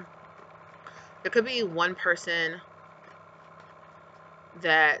where there could be one person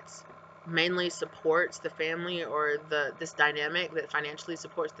that mainly supports the family, or this dynamic that financially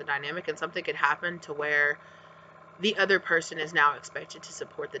supports the dynamic, and something could happen to where the other person is now expected to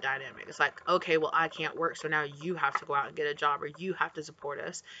support the dynamic. It's like, okay, well, I can't work, so now you have to go out and get a job, or you have to support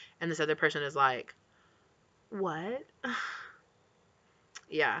us. And this other person is like, what?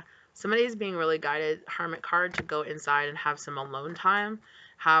 Yeah. Somebody is being really guided, Hermit card, to go inside and have some alone time.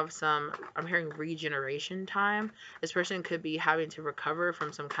 Have some, I'm hearing regeneration time. This person could be having to recover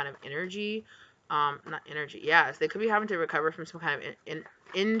from some kind of energy. Not energy. Yes, they could be having to recover from some kind of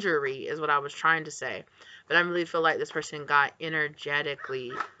injury is what I was trying to say. But I really feel like this person got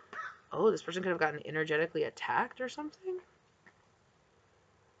energetically, oh, this person could have gotten energetically attacked or something.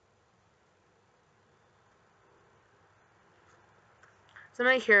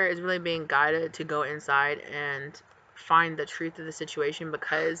 Somebody here is really being guided to go inside and find the truth of the situation,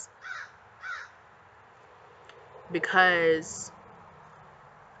 because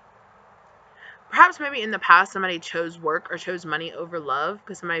perhaps maybe in the past somebody chose work or chose money over love,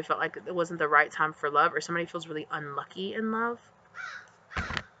 because somebody felt like it wasn't the right time for love, or somebody feels really unlucky in love.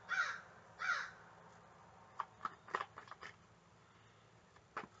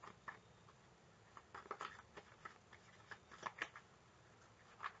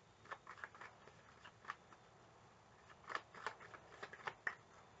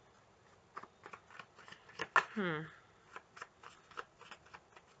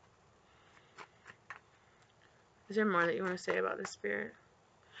 Is there more that you want to say about this spirit?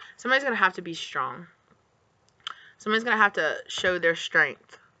 Somebody's going to have to be strong. Somebody's going to have to show their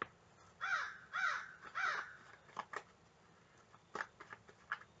strength.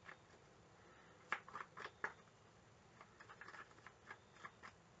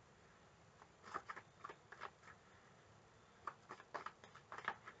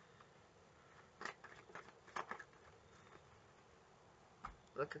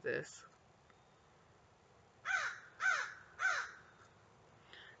 Look at this.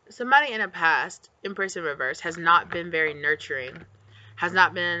 Somebody in a past, Empress in reverse, has not been very nurturing, has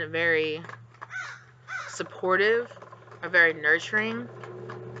not been very supportive or very nurturing.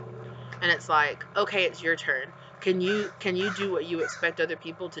 And it's like, okay, it's your turn. Can you do what you expect other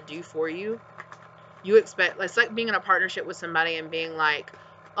people to do for you? You expect, it's like being in a partnership with somebody and being like,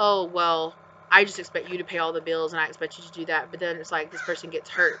 oh, well, I just expect you to pay all the bills and I expect you to do that. But then it's like this person gets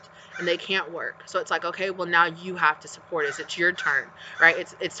hurt and they can't work. So it's like, okay, well, now you have to support us. It's your turn, right?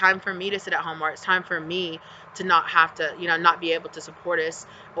 It's time for me to sit at home, or it's time for me to not have to, not be able to support us,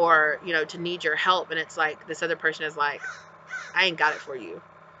 or, to need your help. And it's like this other person is like, I ain't got it for you.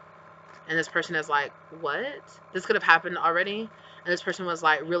 And this person is like, what? This could have happened already. And this person was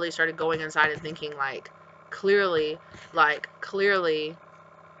like, really started going inside and thinking like, clearly,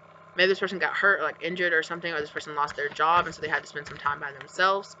 maybe this person got hurt, or like injured or something, or this person lost their job, and so they had to spend some time by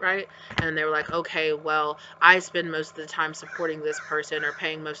themselves, right? And they were like, okay, well, I spend most of the time supporting this person or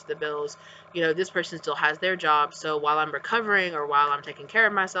paying most of the bills. This person still has their job, so while I'm recovering, or while I'm taking care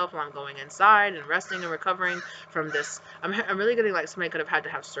of myself, while I'm going inside and resting and recovering from this, I'm really getting like somebody could have had to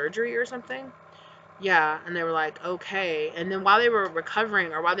have surgery or something. Yeah, and they were like, okay. And then while they were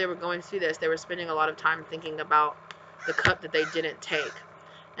recovering, or while they were going through this, they were spending a lot of time thinking about the cup that they didn't take,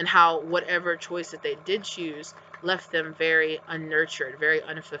 and how whatever choice that they did choose left them very unnurtured, very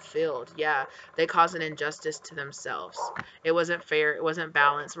unfulfilled. Yeah, they caused an injustice to themselves. It wasn't fair. It wasn't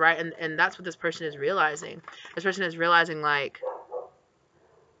balanced, right? And that's what this person is realizing. This person is realizing, like,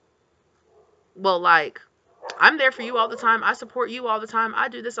 well, like, I'm there for you all the time. I support you all the time. I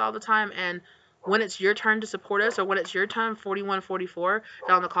do this all the time. And when it's your turn to support us, or when it's your time, 41:44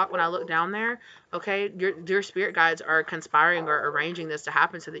 down the clock, when I look down there, okay, your spirit guides are conspiring or arranging this to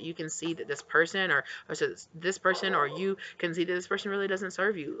happen so that you can see that this person, or so this person, or you can see that this person really doesn't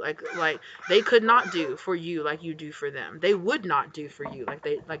serve you. Like they could not do for you like you do for them. They would not do for you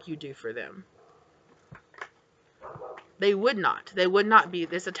like you do for them. They would not. They would not be.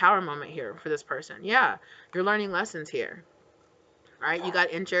 There's a tower moment here for this person. Yeah, you're learning lessons here. Right? You got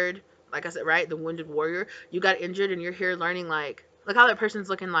injured. Like I said, right? The wounded warrior. You got injured and you're here learning, like, look how that person's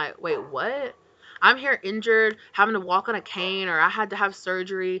looking like, wait, what? I'm here injured, having to walk on a cane, or I had to have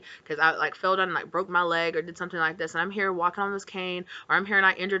surgery because I like fell down and like broke my leg or did something like this. And I'm here walking on this cane, or I'm here and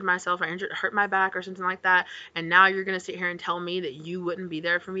I injured myself, or hurt my back or something like that. And now you're going to sit here and tell me that you wouldn't be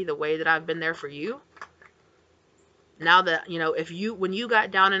there for me the way that I've been there for you? Now that, when you got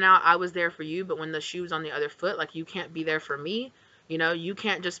down and out, I was there for you, but when the shoe's on the other foot, like, you can't be there for me. You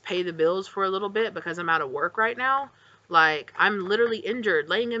can't just pay the bills for a little bit because I'm out of work right now. Like, I'm literally injured,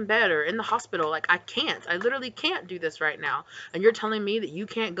 laying in bed or in the hospital. Like, I literally can't do this right now. And you're telling me that you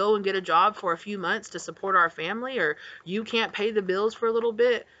can't go and get a job for a few months to support our family, or you can't pay the bills for a little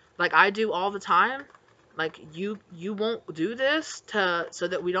bit like I do all the time? Like, you won't do this so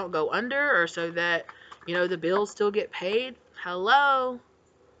that we don't go under, or so that the bills still get paid? Hello?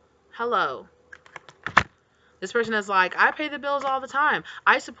 This person is like, I pay the bills all the time.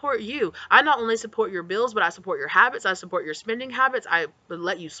 I support you. I not only support your bills, but I support your habits. I support your spending habits. I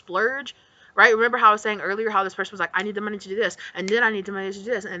let you splurge. Right? Remember how I was saying earlier how this person was like, I need the money to do this, and then I need the money to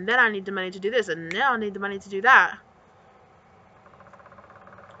do this, and then I need the money to do this, and now I need the money to do that.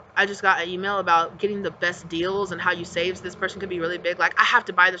 I just got an email about getting the best deals and how you save. So this person could be really big. Like, I have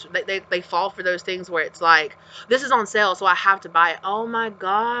to buy this. They fall for those things where it's like, this is on sale, so I have to buy it. Oh my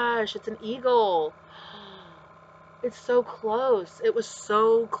gosh, it's an eagle. It's so close. It was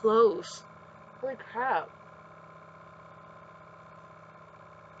so close. Holy crap.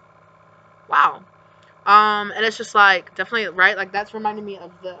 Wow. And it's just like, definitely, right? Like, that's reminding me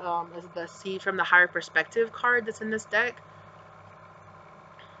of the See from the Higher Perspective card that's in this deck.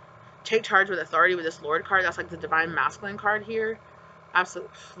 Take charge with authority with this Lord card. That's like the Divine Masculine card here.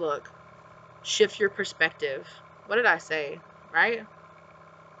 Absolutely. Look. Shift your perspective. What did I say? Right?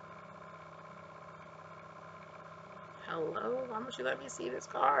 Hello? Why don't you let me see this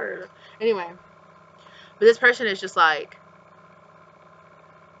card? Anyway. But this person is just like,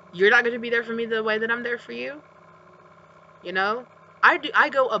 you're not going to be there for me the way that I'm there for you. I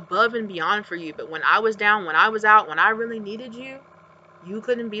go above and beyond for you, but when I was down, when I was out, when I really needed you, you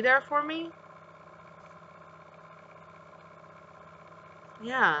couldn't be there for me?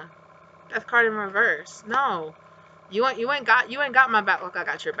 Yeah. Death card in reverse. No. You ain't got my back like I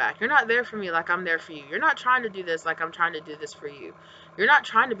got your back. You're not there for me like I'm there for you. You're not trying to do this like I'm trying to do this for you. You're not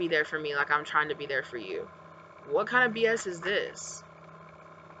trying to be there for me like I'm trying to be there for you. What kind of BS is this?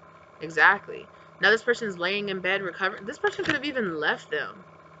 Exactly. Now this person's laying in bed recovering. This person could have even left them.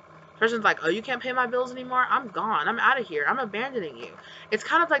 Person's like, oh, you can't pay my bills anymore? I'm gone. I'm out of here. I'm abandoning you. It's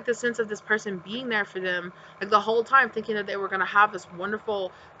kind of like the sense of this person being there for them, like the whole time, thinking that they were going to have this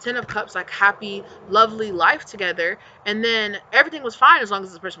wonderful Ten of Cups, like happy, lovely life together. And then everything was fine as long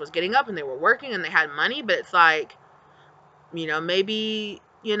as this person was getting up and they were working and they had money. But it's like, maybe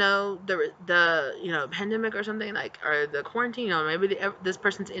the pandemic or something, like, or the quarantine, maybe this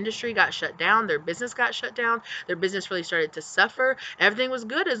person's industry got shut down, their business got shut down, their business really started to suffer. Everything was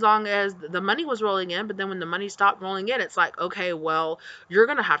good as long as the money was rolling in, but then when the money stopped rolling in, it's like, okay, well, you're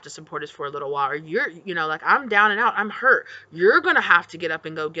gonna have to support us for a little while, or you're, like, I'm down and out, I'm hurt, you're gonna have to get up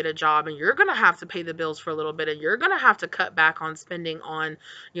and go get a job, and you're gonna have to pay the bills for a little bit, and you're gonna have to cut back on spending on,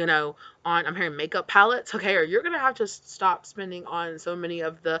 I'm hearing makeup palettes, okay, or you're gonna have to stop spending on so many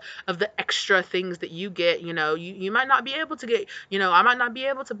of the extra things that you get. You might not be able to get, I might not be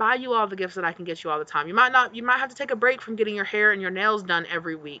able to buy you all the gifts that I can get you all the time. You might have to take a break from getting your hair and your nails done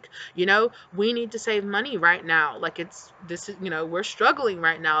every week. We need to save money right now. Like, we're struggling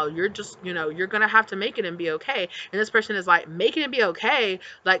right now. You're just, you're gonna have to make it and be okay. And this person is like, make it and be okay.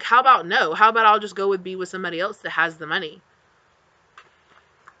 Like, how about no? How about I'll just be with somebody else that has the money?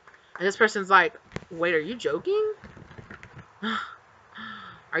 And this person's like, wait, are you joking?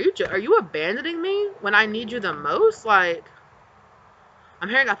 Are you abandoning me when I need you the most? Like, I'm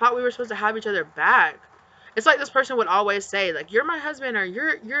hearing, I thought we were supposed to have each other back. It's like this person would always say, like, you're my husband, or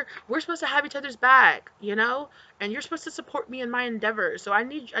we're supposed to have each other's back, and you're supposed to support me in my endeavors. So I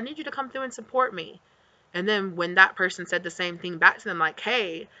need you to come through and support me. And then when that person said the same thing back to them, like,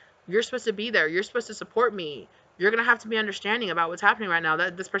 hey, you're supposed to be there, you're supposed to support me, you're gonna have to be understanding about what's happening right now,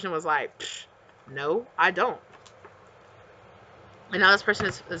 that this person was like, no, I don't. And now this person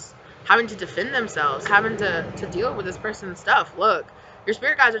is having to defend themselves, having to deal with this person's stuff. Look, your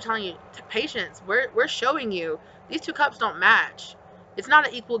spirit guides are telling you, patience. We're showing you these two cups don't match. It's not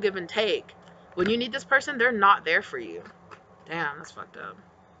an equal give and take. When you need this person, they're not there for you. Damn, that's fucked up.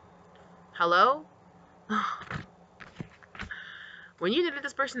 Hello? When you needed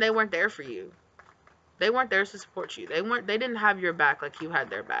this person, they weren't there for you. They weren't there to support you. They didn't have your back like you had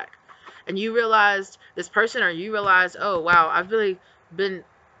their back. And you realized this person, or you realized, oh wow, I've really been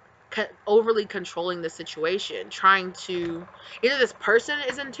overly controlling the situation, trying to, either this person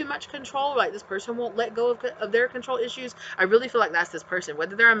is in too much control, like this person won't let go of their control issues. I really feel like that's this person,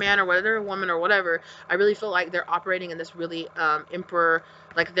 whether they're a man or whether they're a woman or whatever. I really feel like they're operating in this really emperor,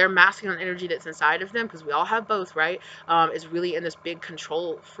 like their masculine energy that's inside of them, because we all have both, right? Is really in this big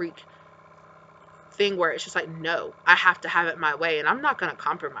control freak thing where it's just like, no, I have to have it my way, and I'm not going to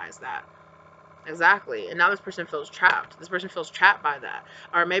compromise that. Exactly. And now this person feels trapped. This person feels trapped by that.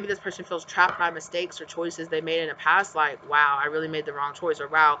 Or maybe this person feels trapped by mistakes or choices they made in the past, like, wow, I really made the wrong choice, or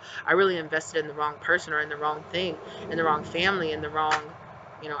wow, I really invested in the wrong person, or in the wrong thing, in the wrong family, in the wrong,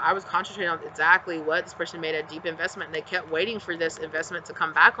 I was concentrating on exactly what this person made a deep investment, and they kept waiting for this investment to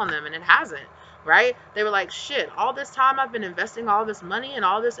come back on them, and it hasn't, right? They were like, shit, all this time I've been investing all this money and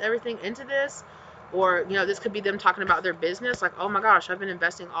all this everything into this. Or, this could be them talking about their business, like, oh my gosh, I've been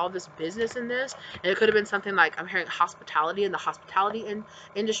investing all this business in this. And it could have been something like, I'm hearing hospitality, in the hospitality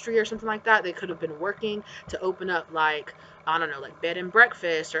industry or something like that. They could have been working to open up, like, I don't know, like bed and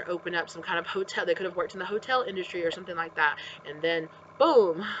breakfast, or open up some kind of hotel. They could have worked in the hotel industry or something like that. And then,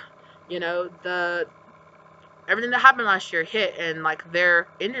 boom, the everything that happened last year hit, and like their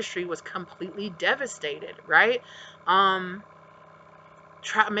industry was completely devastated, right?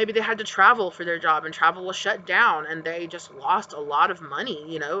 Maybe they had to travel for their job, and travel was shut down, and they just lost a lot of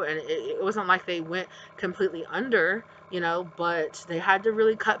money, and it wasn't like they went completely under, but they had to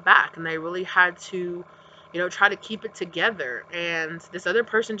really cut back, and they really had to, try to keep it together. And this other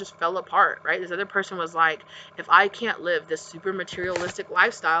person just fell apart, right? This other person was like, if I can't live this super materialistic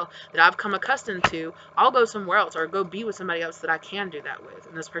lifestyle that I've come accustomed to, I'll go somewhere else, or go be with somebody else that I can do that with.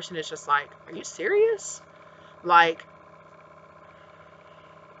 And this person is just like, are you serious? Like,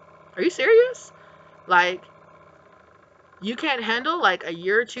 are you serious? Like, you can't handle like a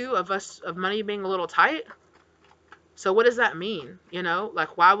year or two of money being a little tight? So what does that mean?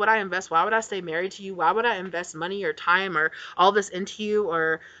 Like, why would I invest? Why would I stay married to you? Why would I invest money or time or all this into you,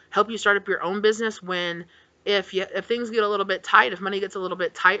 or help you start up your own business when if things get a little bit tight, if money gets a little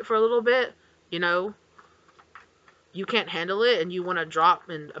bit tight for a little bit, you know, you can't handle it and you want to drop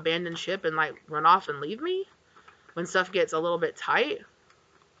and abandon ship and like run off and leave me when stuff gets a little bit tight.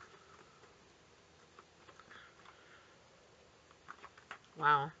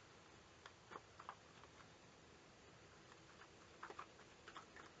 Wow.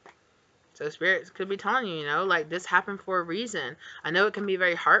 So spirits could be telling you, you know, like this happened for a reason. I know it can be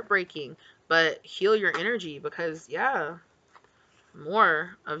very heartbreaking, but heal your energy because, yeah,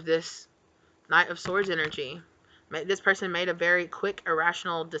 more of this Knight of Swords energy. This person made a very quick,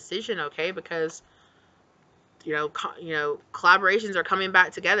 irrational decision, okay? Because collaborations are coming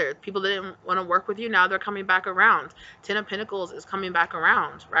back together. People that didn't want to work with you, now they're coming back around. Ten of Pentacles is coming back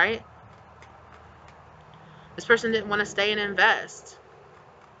around, right? This person didn't want to stay and invest,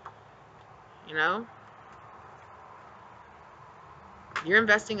 you know? You're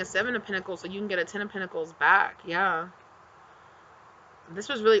investing a Seven of Pentacles so you can get a Ten of Pentacles back, yeah. This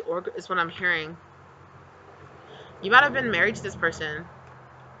was really, is what I'm hearing. You might have been married to this person.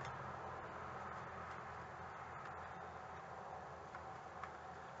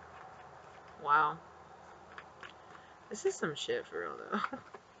 Wow. This is some shit for real, though.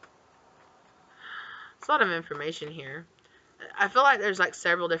 It's a lot of information here. I feel like there's like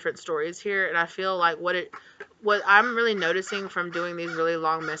several different stories here, and I feel like what I'm really noticing from doing these really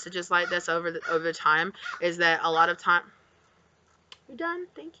long messages like this over time is that a lot of time. You're done.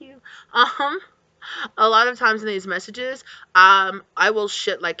 Thank you. A lot of times in these messages, I will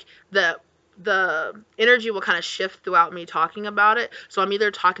like the energy will kind of shift throughout me talking about it. So I'm either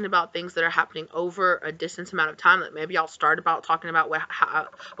talking about things that are happening over a distance amount of time. Like maybe I'll start about talking about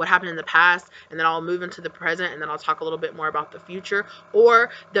what happened in the past, and then I'll move into the present, and then I'll talk a little bit more about the future, or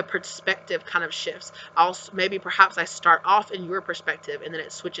the perspective kind of shifts. Perhaps I start off in your perspective, and then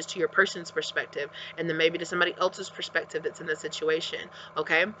it switches to your person's perspective, and then maybe to somebody else's perspective that's in the situation.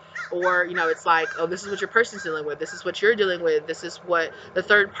 Okay. Or, it's like, oh, this is what your person's dealing with. This is what you're dealing with. This is what the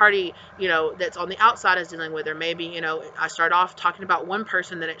third party, that's on the outside is dealing with. Or maybe, I start off talking about one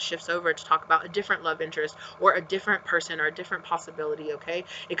person, then it shifts over to talk about a different love interest or a different person or a different possibility, okay?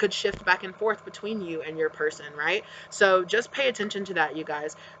 It could shift back and forth between you and your person, right? So just pay attention to that, you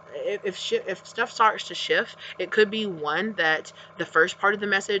guys. If stuff starts to shift, it could be one that the first part of the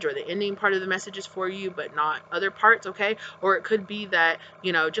message or the ending part of the message is for you, but not other parts, okay? Or it could be that,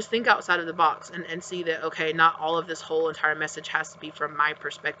 just think outside of the box and see that, okay, not all of this whole entire message has to be from my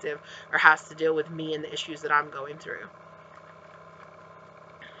perspective or has to deal with me and the issues that I'm going through.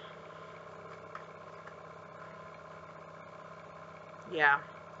 Yeah.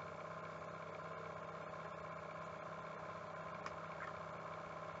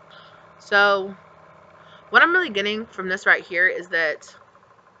 So what I'm really getting from this right here is that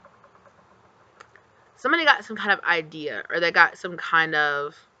somebody got some kind of idea, or they got some kind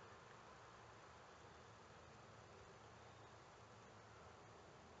of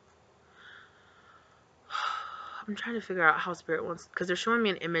I'm trying to figure out how spirit wants, because they're showing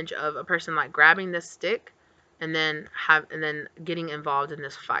me an image of a person like grabbing this stick and then getting involved in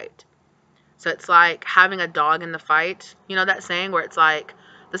this fight. So it's like having a dog in the fight. You know that saying where it's like,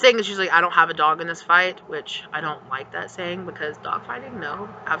 the saying is usually, I don't have a dog in this fight, which I don't like that saying, because dog fighting, no,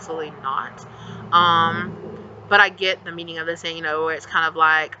 absolutely not. But I get the meaning of the saying, where it's kind of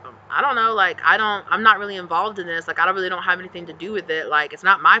like, I don't know, like, I'm not really involved in this. Like, I really don't have anything to do with it. Like, it's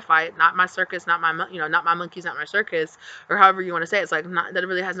not my fight, not my circus, not my monkeys, not my circus, or however you want to say it. It's like, that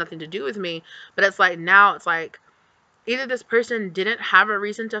really has nothing to do with me. But it's like, now it's like, either this person didn't have a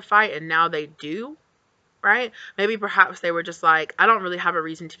reason to fight and now they do, right? Maybe perhaps they were just like, I don't really have a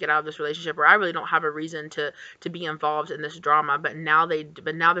reason to get out of this relationship, or I really don't have a reason to be involved in this drama, but now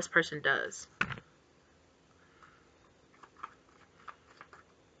this person does.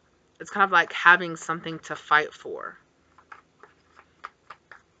 It's kind of like having something to fight for.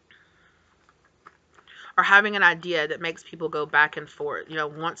 Or having an idea that makes people go back and forth,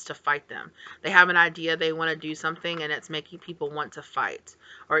 wants to fight them. They have an idea, they want to do something, and it's making people want to fight.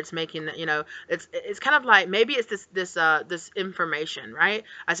 Or it's making, it's kind of like, maybe it's this information, right?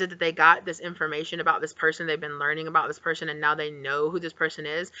 I said that they got this information about this person, they've been learning about this person, and now they know who this person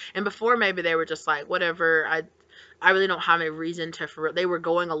is. And before, maybe they were just like, whatever, I really don't have a reason to, they were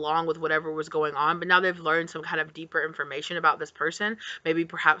going along with whatever was going on, but now they've learned some kind of deeper information about this person. Maybe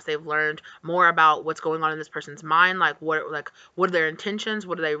perhaps they've learned more about what's going on in this person's mind, like what are their intentions,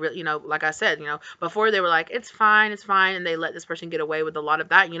 what are they really, like I said, before they were like, it's fine, and they let this person get away with a lot of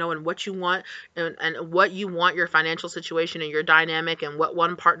that, and what you want, and what you want, your financial situation and your dynamic, and what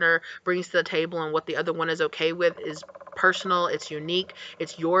one partner brings to the table and what the other one is okay with is personal, it's unique,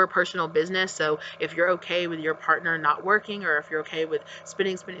 it's your personal business. So if you're okay with your partner not working, or if you're okay with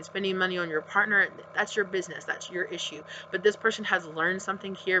spending money on your partner, that's your business, that's your issue. But this person has learned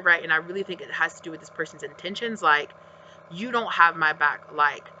something here, right? And I really think it has to do with this person's intentions. Like, you don't have my back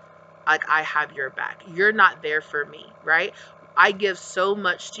like I have your back. You're not there for me, right? I give so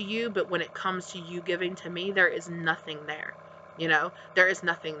much to you, but when it comes to you giving to me, there is nothing there. You know, there is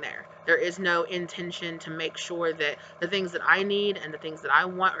nothing there. There is no intention to make sure that the things that I need and the things that I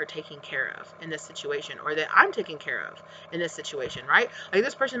want are taken care of in this situation, or that I'm taken care of in this situation, right? Like,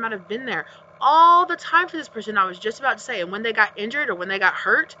 this person might have been there all the time for this person. I was just about to say, and when they got injured or when they got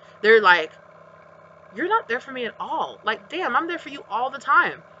hurt, they're like, you're not there for me at all. Like, damn, I'm there for you all the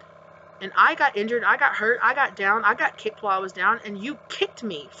time. And I got injured, I got hurt, I got down, I got kicked while I was down, and you kicked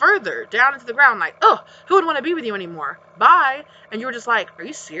me further down into the ground, like, oh, who would want to be with you anymore? Bye. And you were just like, are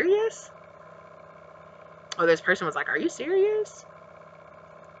you serious? Oh, this person was like, are you serious?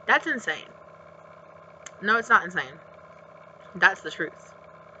 That's insane. No, it's not insane. That's the truth.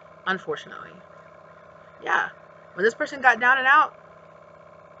 Unfortunately. Yeah. When this person got down and out,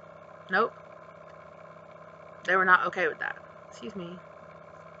 nope. They were not okay with that. Excuse me.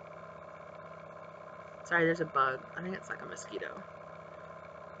 Sorry, there's a bug. I think it's like a mosquito.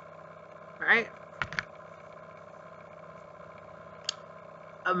 Right?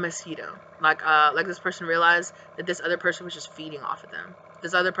 A mosquito. Like this person realized that this other person was just feeding off of them.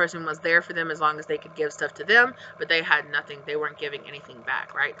 This other person was there for them as long as they could give stuff to them, but they had nothing. They weren't giving anything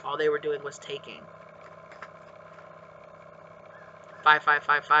back, right? All they were doing was taking.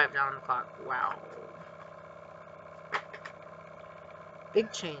 5555 down on the clock. Wow.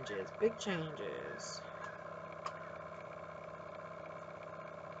 Big changes. Big changes.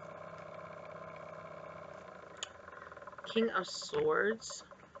 King of Swords.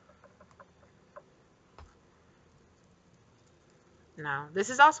 No. This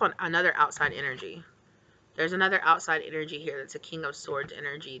is also another outside energy. There's another outside energy here that's a King of Swords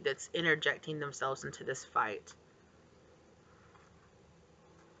energy that's interjecting themselves into this fight.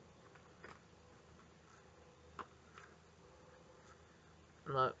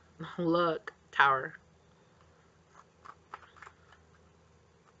 Look. Look. Tower.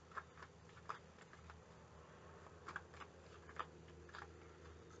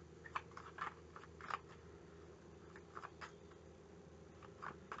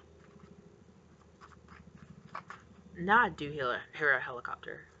 Now I do hear a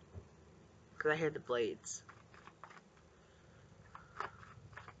helicopter. Because I hear the blades.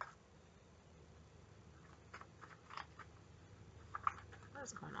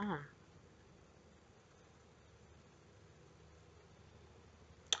 What's going on?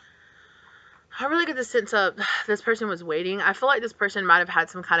 I really get the sense of this person was waiting. I feel like this person might have had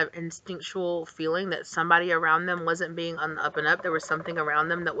some kind of instinctual feeling that somebody around them wasn't being on the up and up. There was something around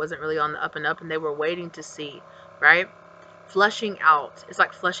them that wasn't really on the up and up, and they were waiting to see, right? Flushing out. It's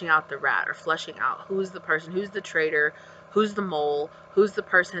like flushing out the rat, or flushing out who's the person, who's the traitor, who's the mole, who's the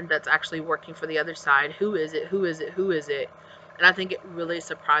person that's actually working for the other side, who is it, who is it, who is it? And I think it really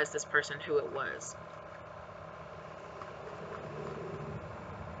surprised this person who it was.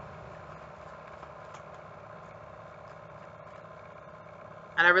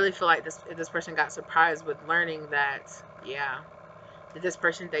 And I really feel like this person got surprised with learning that, yeah, that this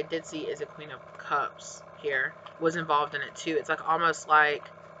person they did see is a Queen of Cups here, was involved in it too. It's like almost like,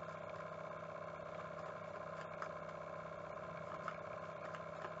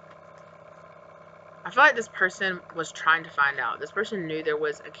 I feel like this person was trying to find out. This person knew there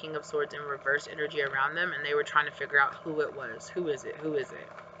was a King of Swords in reverse energy around them, and they were trying to figure out who it was. Who is it? Who is it?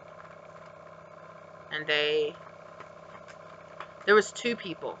 And there was two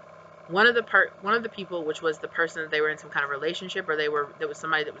people. One of the people, which was the person that they were in some kind of relationship, or there was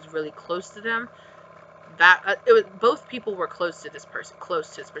somebody that was really close to them. That it was, both people were close to this person,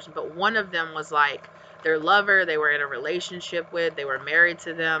 but one of them was like their lover. They were in a relationship with. They were married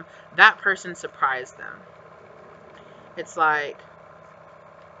to them. That person surprised them. It's like,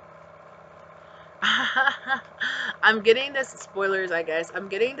 I'm getting this, spoilers, I guess. I'm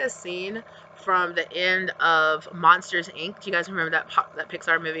getting this scene from the end of Monsters Inc. Do you guys remember that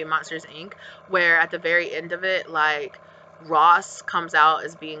Pixar movie, Monsters Inc., where at the very end of it, like, Ross comes out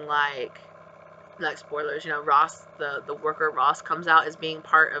as being like spoilers, you know, Ross, the worker Ross, comes out as being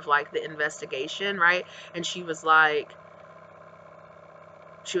part of like the investigation, right? And she was like,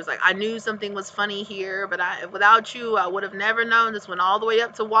 I knew something was funny here, but without you, I would have never known. This went all the way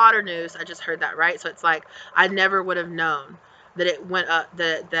up to Water News. I just heard that, right? So it's like, I never would have known that it went up,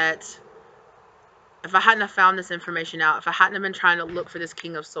 that If I hadn't have found this information out, if I hadn't have been trying to look for this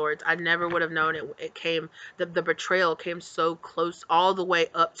King of Swords, I never would have known it came, the betrayal came so close, all the way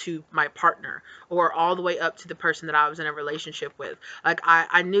up to my partner, or all the way up to the person that I was in a relationship with. Like,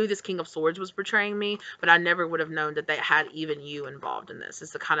 I knew this King of Swords was betraying me, but I never would have known that they had even you involved in this.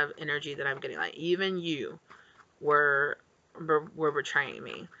 It's the kind of energy that I'm getting. Like, even you were betraying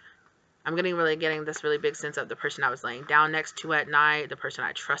me. I'm getting this really big sense of the person I was laying down next to at night, the person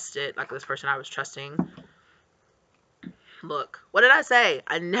I trusted, like this person I was trusting. Look, what did I say?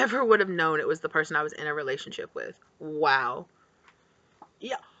 I never would have known it was the person I was in a relationship with. Wow.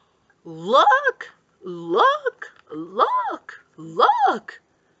 Yeah. Look, look, look, look.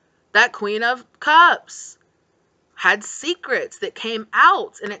 That Queen of Cups had secrets that came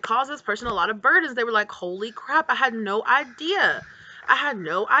out, and it caused this person a lot of burdens. They were like, holy crap, I had no idea. I had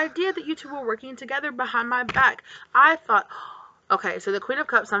no idea that you two were working together behind my back. I thought, okay, so the Queen of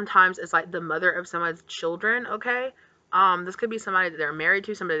Cups sometimes is like the mother of someone's children, okay? This could be somebody that they're married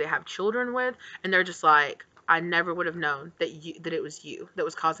to, somebody they have children with, and they're just like, I never would have known that it was you that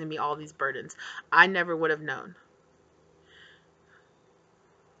was causing me all these burdens. I never would have known.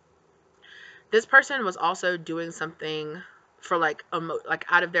 This person was also doing something for like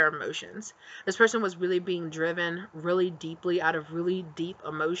out of their emotions. This person was really being driven really deeply out of really deep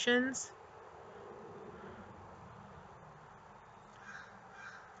emotions.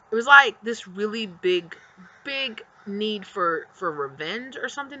 It was like this really big need for revenge or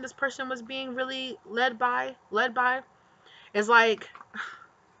something this person was being really led by. It's like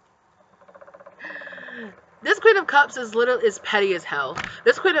this Queen of Cups is petty as hell.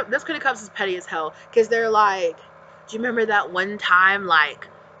 This Queen of Cups is petty as hell, because they're like, do you remember that one time like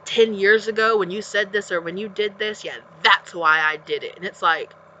 10 years ago when you said this or when you did this? Yeah, that's why I did it. And it's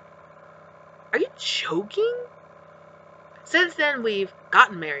like, are you joking? Since then, we've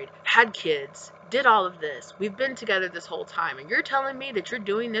gotten married, had kids, did all of this. We've been together this whole time, and you're telling me that you're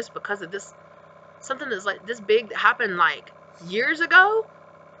doing this because of this, something that's like this big that happened like years ago?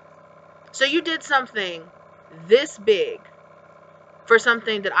 So you did something this big for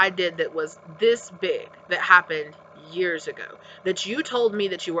something that I did that was this big that happened years ago, that you told me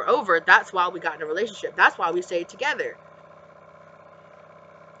that you were over. That's why we got in a relationship. That's why we stayed together.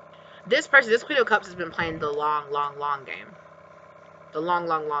 This person, this Queen of Cups, has been playing the long game. The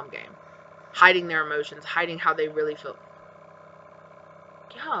long game. Hiding their emotions, hiding how they really feel.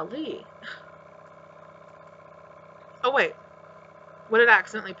 Golly. Oh, wait. What did I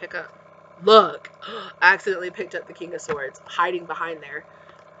accidentally pick up? Look. I accidentally picked up the King of Swords, hiding behind there.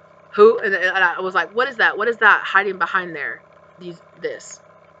 Who? And I was like, what is that? What is that hiding behind there? This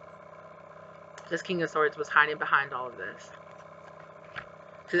King of Swords was hiding behind all of this.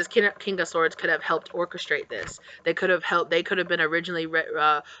 So this King of Swords could have helped orchestrate this. They could have helped. They could have been originally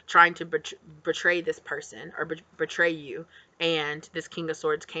trying to betray this person or betray you, and this King of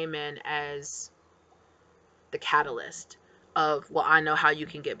Swords came in as the catalyst of, well, I know how you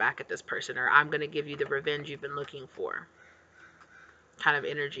can get back at this person, or I'm going to give you the revenge you've been looking for. Kind of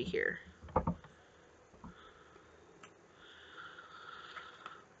energy here. I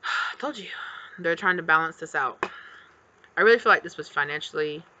told you. They're trying to balance this out. I really feel like this was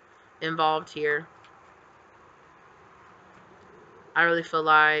financially involved here. I really feel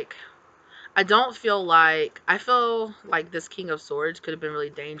like, I feel like this King of Swords could have been really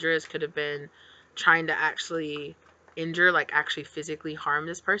dangerous, could have been trying to actually injure, like actually physically harm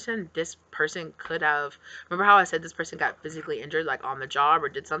this person. This person could have, remember how I said this person got physically injured, like on the job or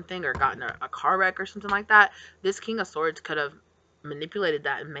did something or gotten a car wreck or something like that? This King of Swords could have manipulated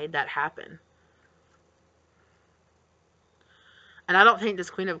that and made that happen. And I don't think this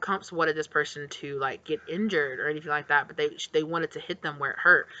Queen of Cups wanted this person to like get injured or anything like that, but they wanted to hit them where it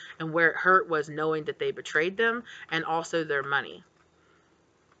hurt. And where it hurt was knowing that they betrayed them and also their money.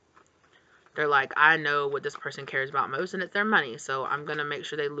 They're like, I know what this person cares about most, and it's their money, so I'm going to make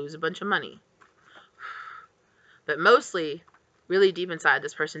sure they lose a bunch of money. But mostly, really deep inside,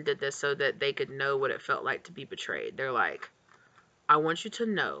 this person did this so that they could know what it felt like to be betrayed. They're like, I want you to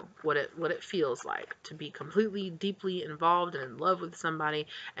know what it feels like to be completely, deeply involved and in love with somebody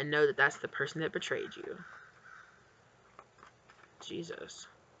and know that that's the person that betrayed you. Jesus.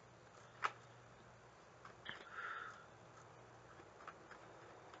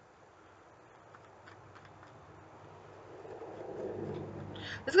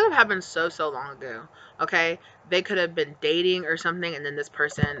 This could have happened so long ago, okay? They could have been dating or something, and then this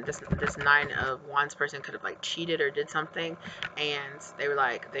person, this Nine of Wands person could have like cheated or did something, and they were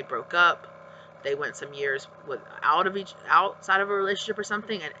like, they broke up. they went some years outside of a relationship or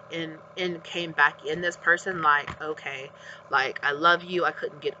something, and came back in this person like, okay, like, I love you, I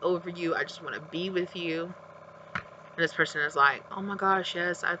couldn't get over you, I just want to be with you. And this person is like, oh my gosh,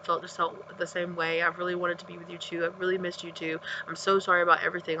 yes, I felt the same way. I really wanted to be with you too. I really missed you too. I'm so sorry about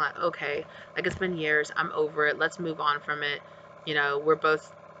everything. Like, okay, like, it's been years. I'm over it. Let's move on from it. You know, we're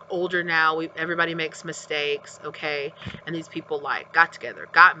both older now. Everybody makes mistakes, okay? And these people, like, got together,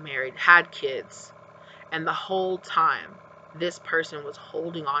 got married, had kids. And the whole time, this person was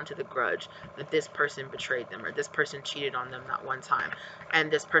holding on to the grudge that this person betrayed them, or this person cheated on them that one time. And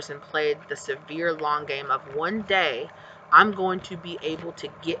this person played the severe long game of, one day I'm going to be able to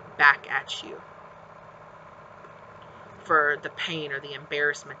get back at you for the pain or the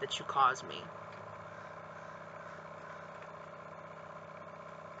embarrassment that you caused me.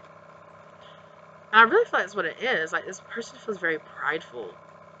 And I really feel like that's what it is. Like, this person feels very prideful,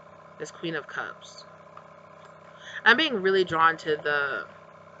 this Queen of Cups. I'm being really drawn to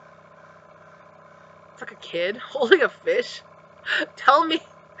it's like a kid holding a fish. Tell me,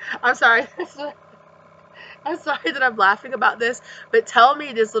 I'm sorry. I'm sorry that I'm laughing about this, but tell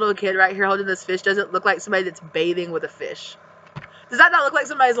me this little kid right here holding this fish doesn't look like somebody that's bathing with a fish. Does that not look like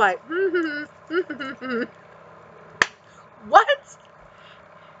somebody's like, what?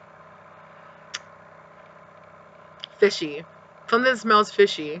 Fishy. Something that smells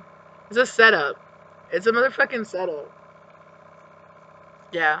fishy. It's a setup. It's a motherfucking setup.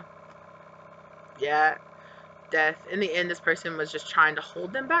 Yeah. Yeah. Death. In the end, this person was just trying to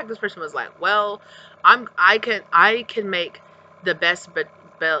hold them back. This person was like, well, I can make the best, but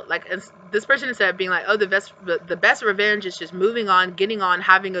like, this person, instead of being like, oh, the best revenge is just moving on, getting on,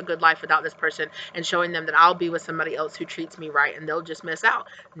 having a good life without this person, and showing them that I'll be with somebody else who treats me right and they'll just miss out.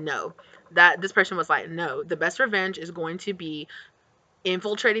 No, that this person was like, no, the best revenge is going to be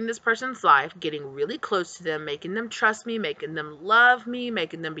infiltrating this person's life, getting really close to them, making them trust me, making them love me,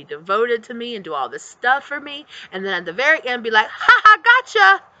 making them be devoted to me and do all this stuff for me, and then at the very end be like, haha,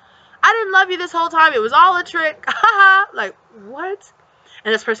 gotcha, I didn't love you this whole time, it was all a trick, haha. Like, what?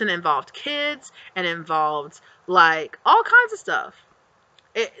 And this person involved kids and involved, like, all kinds of stuff.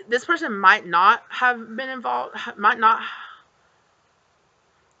 This person might not have been involved,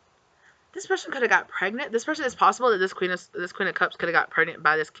 this person could have got pregnant. This person, is possible that this Queen of Cups could have got pregnant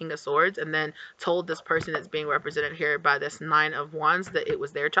by this King of Swords, and then told this person that's being represented here by this Nine of Wands that it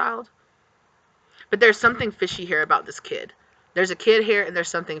was their child. But there's something fishy here about this kid. There's a kid here, and there's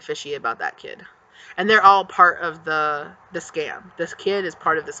something fishy about that kid. And they're all part of the scam. This kid is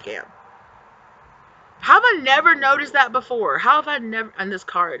part of the scam. How have I never noticed that before? How have I never, on this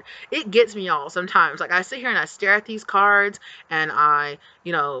card? It gets me, y'all, sometimes. Like, I sit here and I stare at these cards, and I,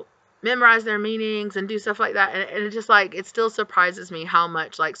 memorize their meanings and do stuff like that, and it just, like, it still surprises me how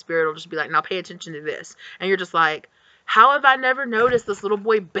much, like, Spirit will just be like, now pay attention to this, and you're just like, how have I never noticed this little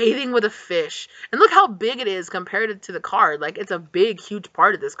boy bathing with a fish? And look how big it is compared to the card. Like, it's a big, huge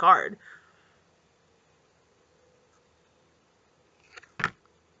part of this card.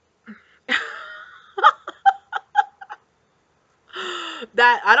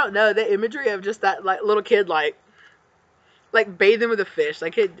 That, I don't know, the imagery of just that, like, little kid, like bathing with a fish,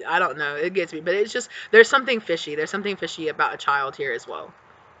 like, I don't know, it gets me. But it's just, there's something fishy about a child here as well.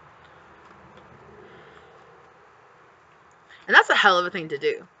 And that's a hell of a thing to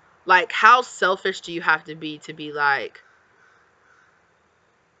do. Like, how selfish do you have to be like,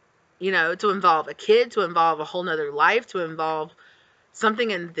 to involve a kid, to involve a whole nother life, to involve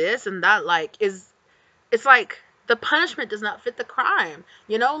something in this and that, like, it's like, the punishment does not fit the crime.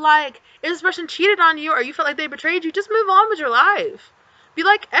 Like, if this person cheated on you or you felt like they betrayed you, just move on with your life. Be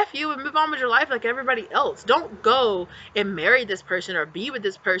like, F you, and move on with your life like everybody else. Don't go and marry this person or be with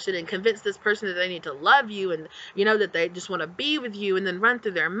this person and convince this person that they need to love you and, that they just want to be with you, and then run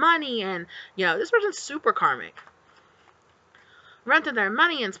through their money. And, this person's super karmic. Run through their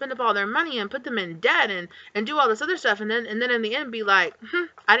money and spend up all their money and put them in debt and do all this other stuff, and then in the end be like,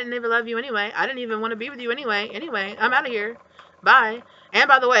 I didn't even love you anyway. I didn't even want to be with you anyway. Anyway, I'm out of here. Bye. And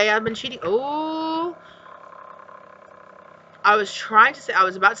by the way, I've been cheating. Oh, I was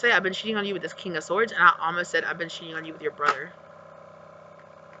about to say I've been cheating on you with this King of Swords, and I almost said I've been cheating on you with your brother.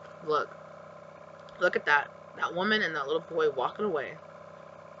 Look at that woman and that little boy walking away.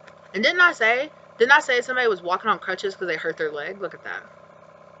 And didn't I say somebody was walking on crutches because they hurt their leg? Look at that.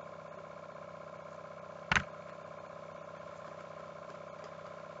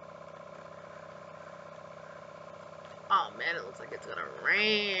 Oh man, it looks like it's gonna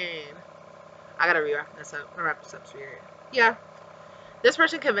rain. I gotta wrap this up, Spirit. Yeah. This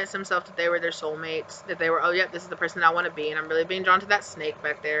person convinced themselves that they were their soulmates. That they were, oh yep, this is the person I want to be. And I'm really being drawn to that snake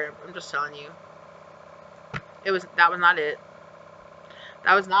back there. I'm just telling you. That was not it.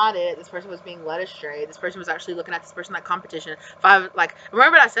 That was not it. This person was being led astray. This person was actually looking at this person like competition. If I like,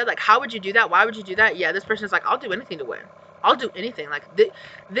 remember what I said? Like, how would you do that? Why would you do that? Yeah, this person is like, I'll do anything to win. I'll do anything. Like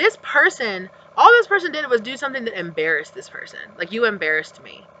this person, all this person did was do something that embarrassed this person. Like, you embarrassed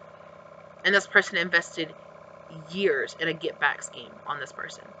me, and this person invested years in a get back scheme on this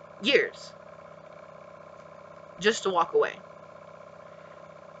person. Years, just to walk away.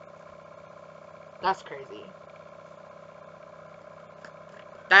 That's crazy.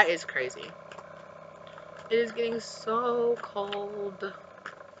 That is crazy. It is getting so cold.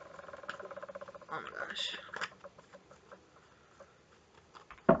 Oh my gosh.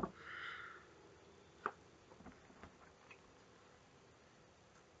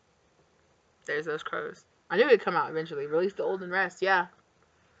 There's those crows. I knew it'd come out eventually. Release the old and rest. Yeah.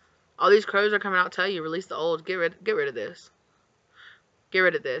 All these crows are coming out. Tell you, release the old. Get rid of this. Get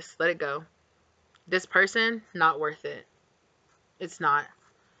rid of this. Let it go. This person, not worth it. It's not.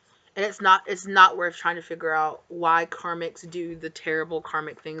 And it's not worth trying to figure out why karmics do the terrible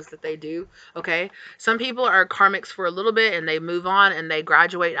karmic things that they do. Okay? Some people are karmics for a little bit and they move on and they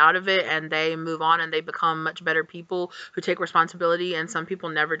graduate out of it and they move on and they become much better people who take responsibility, and some people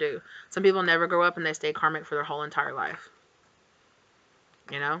never do. Some people never grow up and they stay karmic for their whole entire life.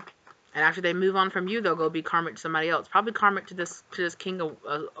 You know? And after they move on from you, they'll go be karmic to somebody else. Probably karmic to this king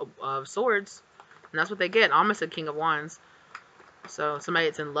of swords. And that's what they get. I almost said king of wands. So somebody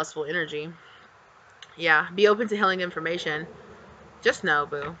that's in lustful energy. Yeah, be open to healing information. Just know,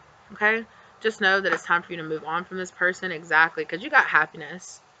 boo. Okay? Just know that it's time for you to move on from this person. Exactly. Because you got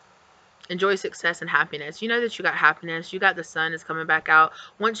happiness. Enjoy success and happiness. You know that you got happiness. You got the sun is coming back out.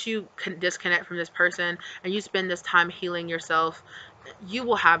 Once you can disconnect from this person and you spend this time healing yourself, you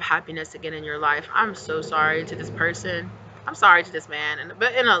will have happiness again in your life. I'm so sorry to this person. I'm sorry to this man.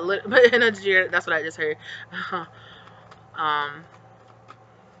 But in a that's what I just heard.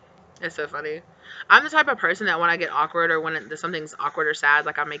 It's so funny. I'm the type of person that when I get awkward or when something's awkward or sad,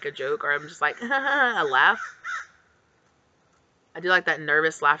 like I make a joke or I'm just like, I laugh. I do like that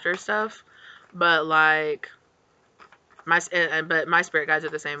nervous laughter stuff. But like, my spirit guides are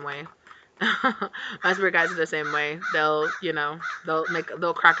the same way. My spirit guides are the same way. They'll,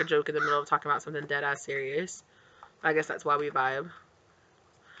 they'll crack a joke in the middle of talking about something dead ass serious. I guess that's why we vibe.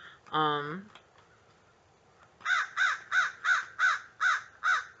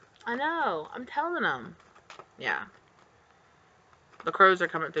 I know. I'm telling them. Yeah. The crows are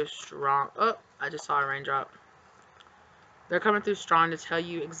coming through strong. Oh, I just saw a raindrop. They're coming through strong to tell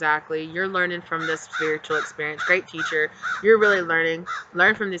you exactly. You're learning from this spiritual experience. Great teacher. You're really learning.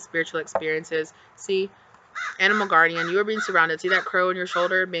 Learn from these spiritual experiences. See, animal guardian, you are being surrounded. See that crow on your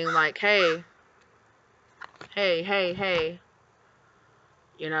shoulder being like, hey, hey, hey, hey.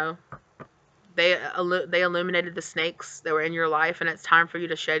 You know, they illuminated the snakes that were in your life, and it's time for you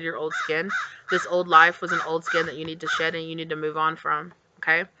to shed your old skin. This old life was an old skin that you need to shed and you need to move on from.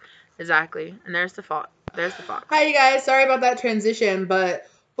 Okay? Exactly. And there's the fox. There's the fox. Hi, you guys. Sorry about that transition, but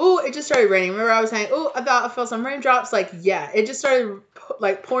it just started raining. Remember I was saying, I thought I felt some raindrops. Like, yeah, it just started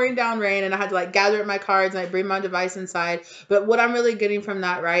like pouring down rain, and I had to like gather up my cards and I bring my device inside. But what I'm really getting from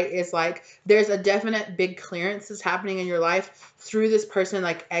that, right, is like there's a definite big clearance that's happening in your life through this person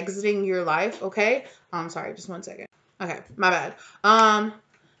like exiting your life. Okay. Sorry, just 1 second. Okay, my bad.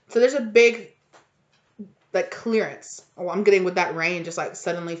 So there's a big like clearance. I'm getting with that rain just like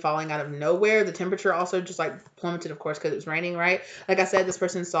suddenly falling out of nowhere. The temperature also just like plummeted, of course, because it was raining, right? Like I said, this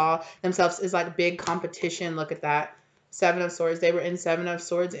person saw themselves as like big competition. Look at that. 7 of Swords. They were in 7 of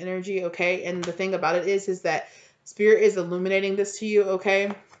Swords energy, okay? And the thing about it is that Spirit is illuminating this to you,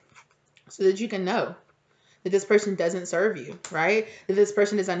 okay? So that you can know that this person doesn't serve you, right? That this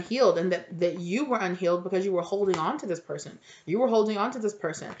person is unhealed, and that you were unhealed because you were holding on to this person. You were holding on to this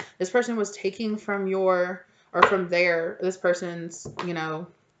person. This person was taking from this person's,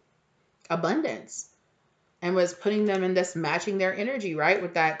 abundance, and was putting them in this, matching their energy, right?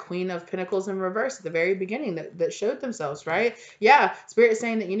 With that Queen of Pentacles in reverse at the very beginning that showed themselves, right? Yeah, Spirit is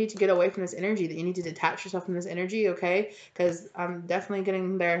saying that you need to get away from this energy, that you need to detach yourself from this energy, okay? Because I'm definitely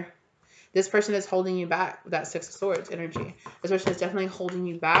getting there. This person is holding you back with that 6 of Swords energy. This person is definitely holding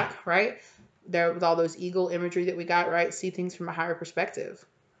you back, right? There with all those eagle imagery that we got, right? See things from a higher perspective.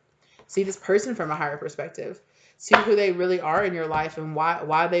 See this person from a higher perspective. See who they really are in your life and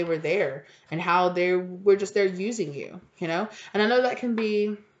why they were there and how they were just there using you, And I know that can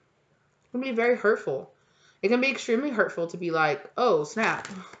be very hurtful. It can be extremely hurtful to be like, oh, snap.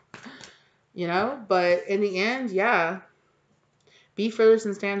 But in the end, yeah. Be fearless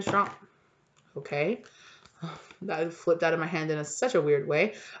and stand strong. Okay. That flipped out of my hand in such a weird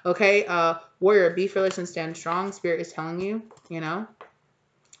way. Okay, warrior, be fearless and stand strong. Spirit is telling you, you know,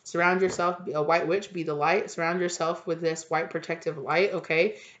 surround yourself, be a white witch, be the light. Surround yourself with this white protective light,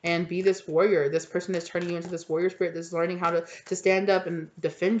 okay? And be this warrior. This person is turning you into this warrior spirit that's learning how to stand up and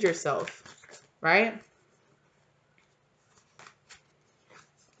defend yourself, right?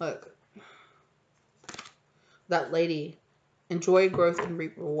 Look, that lady, enjoy growth and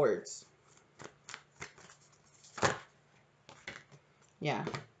reap rewards. Yeah.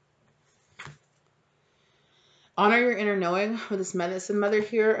 Honor your inner knowing with this medicine mother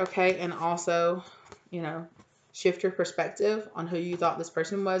here, okay? And also, you know, shift your perspective on who you thought this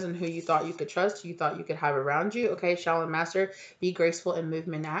person was and who you thought you could trust, who you thought you could have around you, okay? Shaolin Master, be graceful in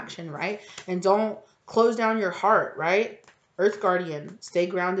movement and action, right? And don't close down your heart, right? Earth Guardian, stay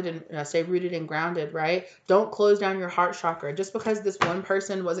grounded and stay rooted and grounded, right? Don't close down your heart chakra. Just because this one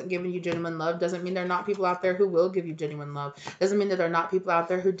person wasn't giving you genuine love doesn't mean there are not people out there who will give you genuine love. Doesn't mean that there are not people out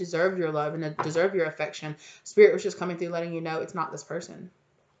there who deserve your love and deserve your affection. Spirit was just coming through letting you know it's not this person,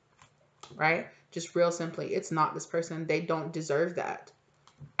 right? Just real simply, it's not this person. They don't deserve that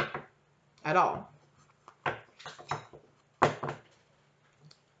at all.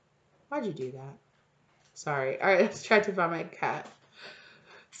 Why'd you do that? Sorry. All right, let's try to find my cat.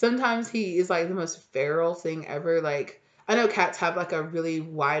 Sometimes he is like the most feral thing ever. Like, I know cats have like a really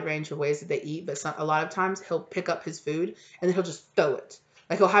wide range of ways that they eat, but a lot of times he'll pick up his food and then he'll just throw it.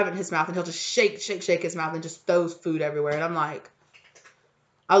 Like, he'll have it in his mouth and he'll just shake his mouth and just throws food everywhere. And I'm like,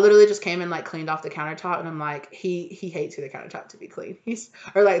 I literally just came and like cleaned off the countertop, and I'm like, he hates for the countertop to be clean.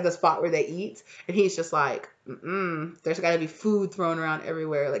 Or like the spot where they eat, and he's just like, there's got to be food thrown around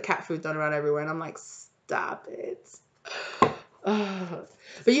everywhere, like cat food thrown around everywhere, and I'm like, stop it.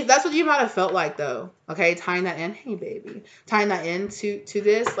 But that's what you might have felt like, though. Okay, tying that in, hey baby, tying that into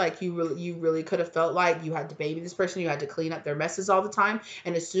this, like you really could have felt like you had to baby this person, you had to clean up their messes all the time,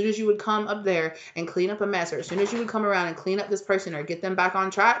 and as soon as you would come up there and clean up a mess, or as soon as you would come around and clean up this person or get them back on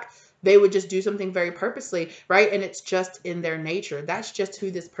track, they would just do something very purposely, right? And it's just in their nature. That's just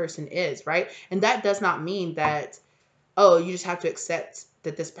who this person is, right? And that does not mean that, oh, you just have to accept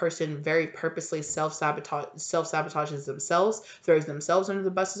that this person very purposely self-sabotages themselves, throws themselves under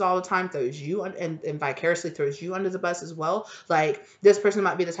the buses all the time, throws you and vicariously throws you under the bus as well. Like, this person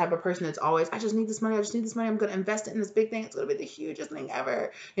might be the type of person that's always, I just need this money, I'm going to invest it in this big thing, it's going to be the hugest thing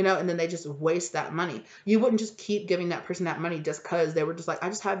ever, you know, and then they just waste that money. You wouldn't just keep giving that person that money just because they were just like, I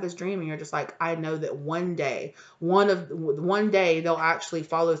just have this dream, and you're just like, I know that one day they'll actually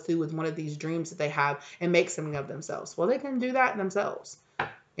follow through with one of these dreams that they have and make something of themselves. Well, they can do that themselves.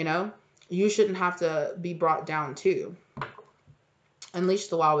 You know, you shouldn't have to be brought down too. Unleash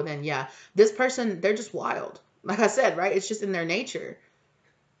the wild within. Yeah, this person, they're just wild. Like I said, right? It's just in their nature.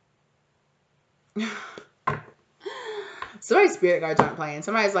 Somebody's spirit guards aren't playing.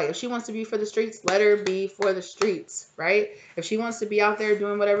 Somebody's like, if she wants to be for the streets, let her be for the streets, right? If she wants to be out there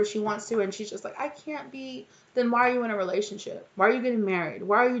doing whatever she wants to, and she's just like, I can't be, then why are you in a relationship? Why are you getting married?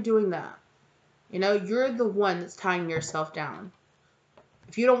 Why are you doing that? You know, you're the one that's tying yourself down.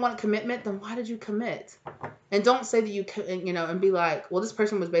 If you don't want commitment, then why did you commit? And don't say that you know, and be like, well, this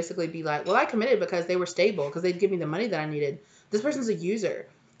person was basically be like, well, I committed because they were stable, because they'd give me the money that I needed. This person's a user.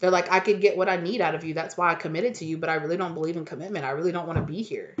 They're like, I could get what I need out of you. That's why I committed to you, but I really don't believe in commitment. I really don't want to be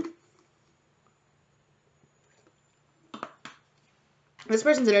here. This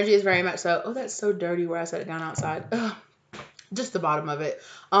person's energy is very much so, oh, that's so dirty where I set it down outside. Ugh. Just the bottom of it.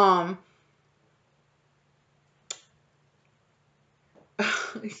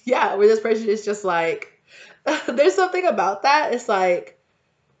 Yeah, where this person is just like, there's something about that. It's like,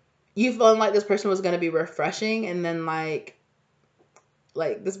 you feeling like this person was going to be refreshing, and then like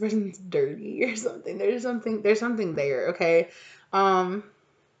this person's dirty or something. There's something there. Okay.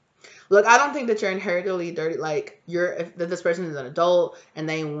 Look, I don't think that you're inherently dirty. Like, if this person is an adult and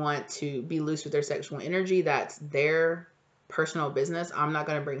they want to be loose with their sexual energy, that's their personal business. I'm not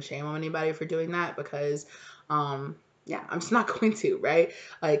going to bring shame on anybody for doing that, because, yeah, I'm just not going to, right?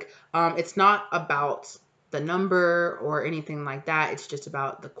 Like, it's not about the number or anything like that. It's just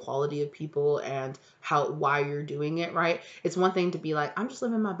about the quality of people and why you're doing it, right? It's one thing to be like, I'm just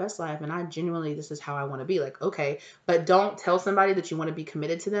living my best life and I genuinely, this is how I want to be. Like, okay, but don't tell somebody that you want to be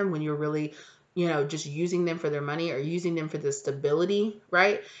committed to them when you're really, you know, just using them for their money or using them for the stability,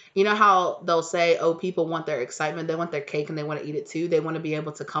 right? You know how they'll say, oh, people want their excitement, they want their cake and they want to eat it too. They want to be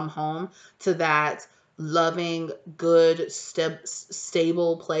able to come home to that loving, good,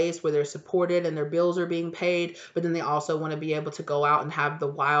 stable place where they're supported and their bills are being paid, but then they also want to be able to go out and have the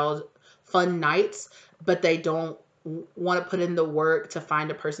wild, fun nights, but they don't want to put in the work to find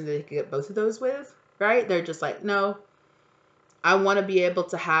a person that they can get both of those with, right? They're just like, no, I want to be able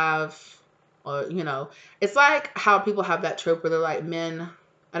to have, you know, it's like how people have that trope where they're like, men,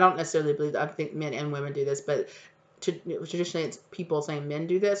 I don't necessarily believe that. I think men and women do this, but traditionally it's people saying men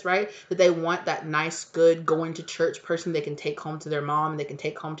do this, right? That they want that nice, good, going to church person they can take home to their mom and they can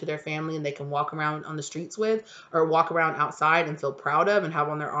take home to their family and they can walk around on the streets with, or walk around outside and feel proud of and have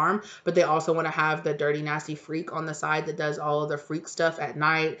on their arm. But they also want to have the dirty, nasty freak on the side that does all of the freak stuff at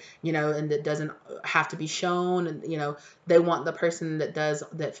night, you know, and that doesn't have to be shown. And, you know, they want the person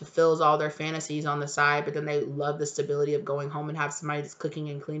that fulfills all their fantasies on the side, but then they love the stability of going home and have somebody that's cooking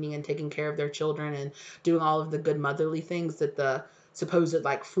and cleaning and taking care of their children and doing all of the good motherly things that the supposed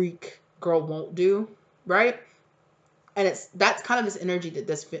like freak girl won't do, right? And that's kind of this energy that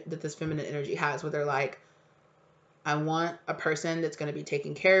this feminine energy has, where they're like, I want a person that's going to be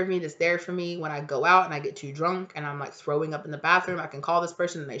taking care of me, that's there for me when I go out and I get too drunk and I'm like throwing up in the bathroom. I can call this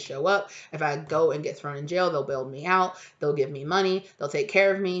person and they show up. If I go and get thrown in jail, they'll bail me out. They'll give me money. They'll take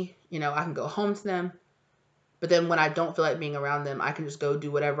care of me. You know, I can go home to them. But then when I don't feel like being around them, I can just go do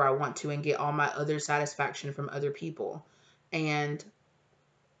whatever I want to and get all my other satisfaction from other people. And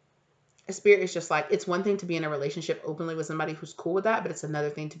a spirit is just like, it's one thing to be in a relationship openly with somebody who's cool with that, but it's another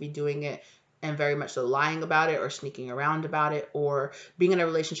thing to be doing it and very much so lying about it or sneaking around about it, or being in a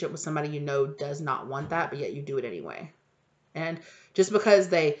relationship with somebody you know does not want that, but yet you do it anyway. And just because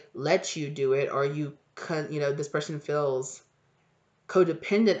they let you do it, or you know, this person feels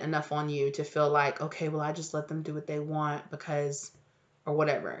codependent enough on you to feel like, okay, well, I just let them do what they want because, or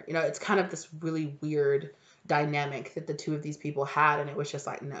whatever. You know, it's kind of this really weird dynamic that the two of these people had, and it was just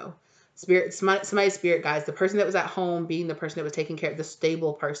like, no. Spirit, somebody's spirit guys, the person that was at home being the person that was taking care of, the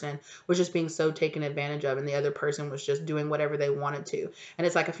stable person was just being so taken advantage of, and the other person was just doing whatever they wanted to. And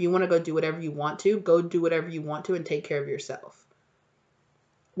it's like, if you want to go do whatever you want to, go do whatever you want to and take care of yourself.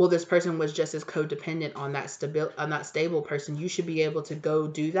 Well, this person was just as codependent on that stable person. You should be able to go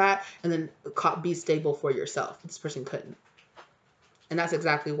do that and then be stable for yourself. This person couldn't. And that's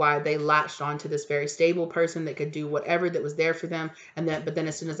exactly why they latched onto this very stable person that could do whatever that was there for them. But then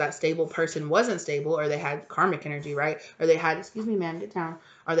as soon as that stable person wasn't stable, or they had karmic energy, right? Or they had, excuse me, ma'am, get down.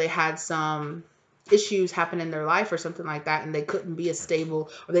 Or they had some issues happen in their life or something like that, and they couldn't be as stable,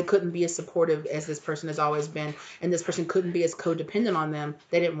 or they couldn't be as supportive as this person has always been, and this person couldn't be as codependent on them,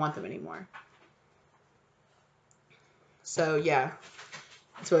 they didn't want them anymore. So yeah,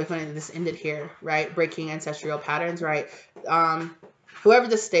 it's really funny that this ended here, right? Breaking ancestral patterns, right? Whoever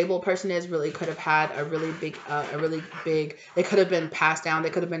the stable person is really could have had a really big, they could have been passed down. They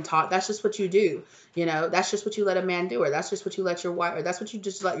could have been taught, that's just what you do. You know, that's just what you let a man do, or that's just what you let your wife, or that's what you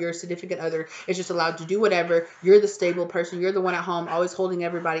just let your significant other is just allowed to do whatever. You're the stable person. You're the one at home, always holding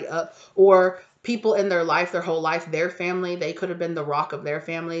everybody up. Or people in their life, their whole life, their family, they could have been the rock of their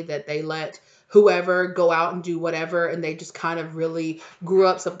family that they let whoever go out and do whatever, and they just kind of really grew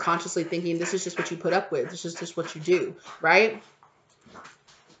up subconsciously thinking this is just what you put up with. This is just what you do, right?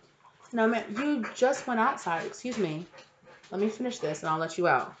 No, man, you just went outside. Excuse me. Let me finish this and I'll let you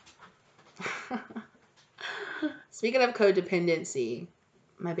out. Speaking of codependency,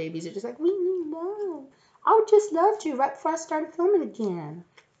 my babies are just like, we need love. I would just love to right before I started filming again.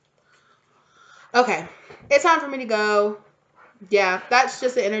 Okay, it's time for me to go. Yeah, that's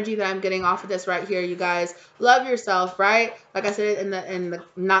just the energy that I'm getting off of this right here, you guys. Love yourself, right? Like I said in the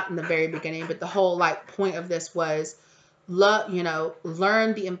not in the very beginning, but the whole like point of this was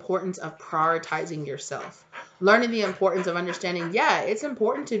learn the importance of prioritizing yourself. Learning the importance of understanding, yeah, it's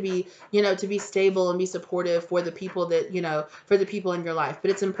important to be, to be stable and be supportive for the people that, for the people in your life.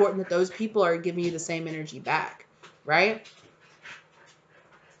 But it's important that those people are giving you the same energy back, right?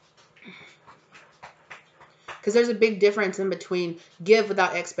 Because there's a big difference in between give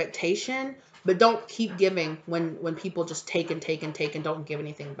without expectation, but don't keep giving when people just take and take and take and don't give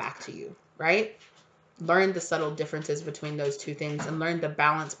anything back to you, right? Learn the subtle differences between those two things, and learn the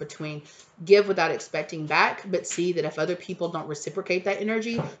balance between give without expecting back, but see that if other people don't reciprocate that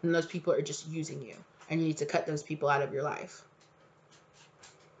energy, then those people are just using you, and you need to cut those people out of your life.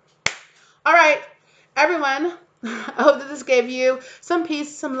 All right, everyone. I hope that this gave you some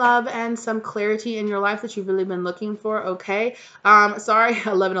peace, some love, and some clarity in your life that you've really been looking for. Okay. Sorry,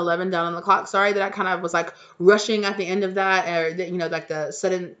 11:11 down on the clock. Sorry that I kind of was like rushing at the end of that, or like the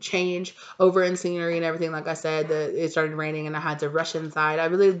sudden change over in scenery and everything. Like I said, it started raining and I had to rush inside. I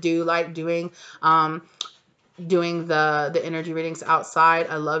really do like doing doing the energy readings outside.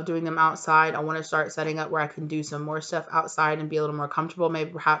 I love doing them outside. I want to start setting up where I can do some more stuff outside and be a little more comfortable,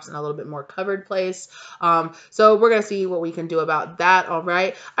 maybe perhaps in a little bit more covered place. So we're going to see what we can do about that. All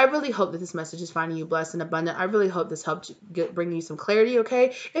right. I really hope that this message is finding you blessed and abundant. I really hope this helped bring you some clarity.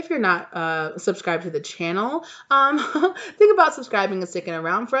 Okay. If you're not subscribed to the channel, think about subscribing and sticking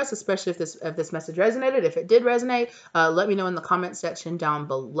around for us, especially if this message resonated. If it did resonate, let me know in the comment section down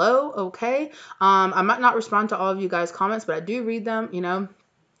below. Okay. I might not respond to all of you guys' comments, but I do read them, you know.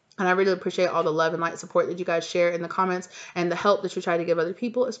 And I really appreciate all the love and light support that you guys share in the comments and the help that you try to give other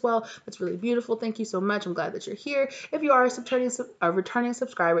people as well. That's really beautiful. Thank you so much. I'm glad that you're here. If you are a returning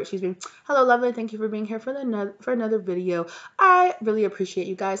subscriber, excuse me, hello, lovely. Thank you for being here for another video. I really appreciate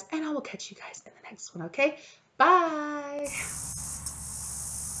you guys, and I will catch you guys in the next one. Okay, bye.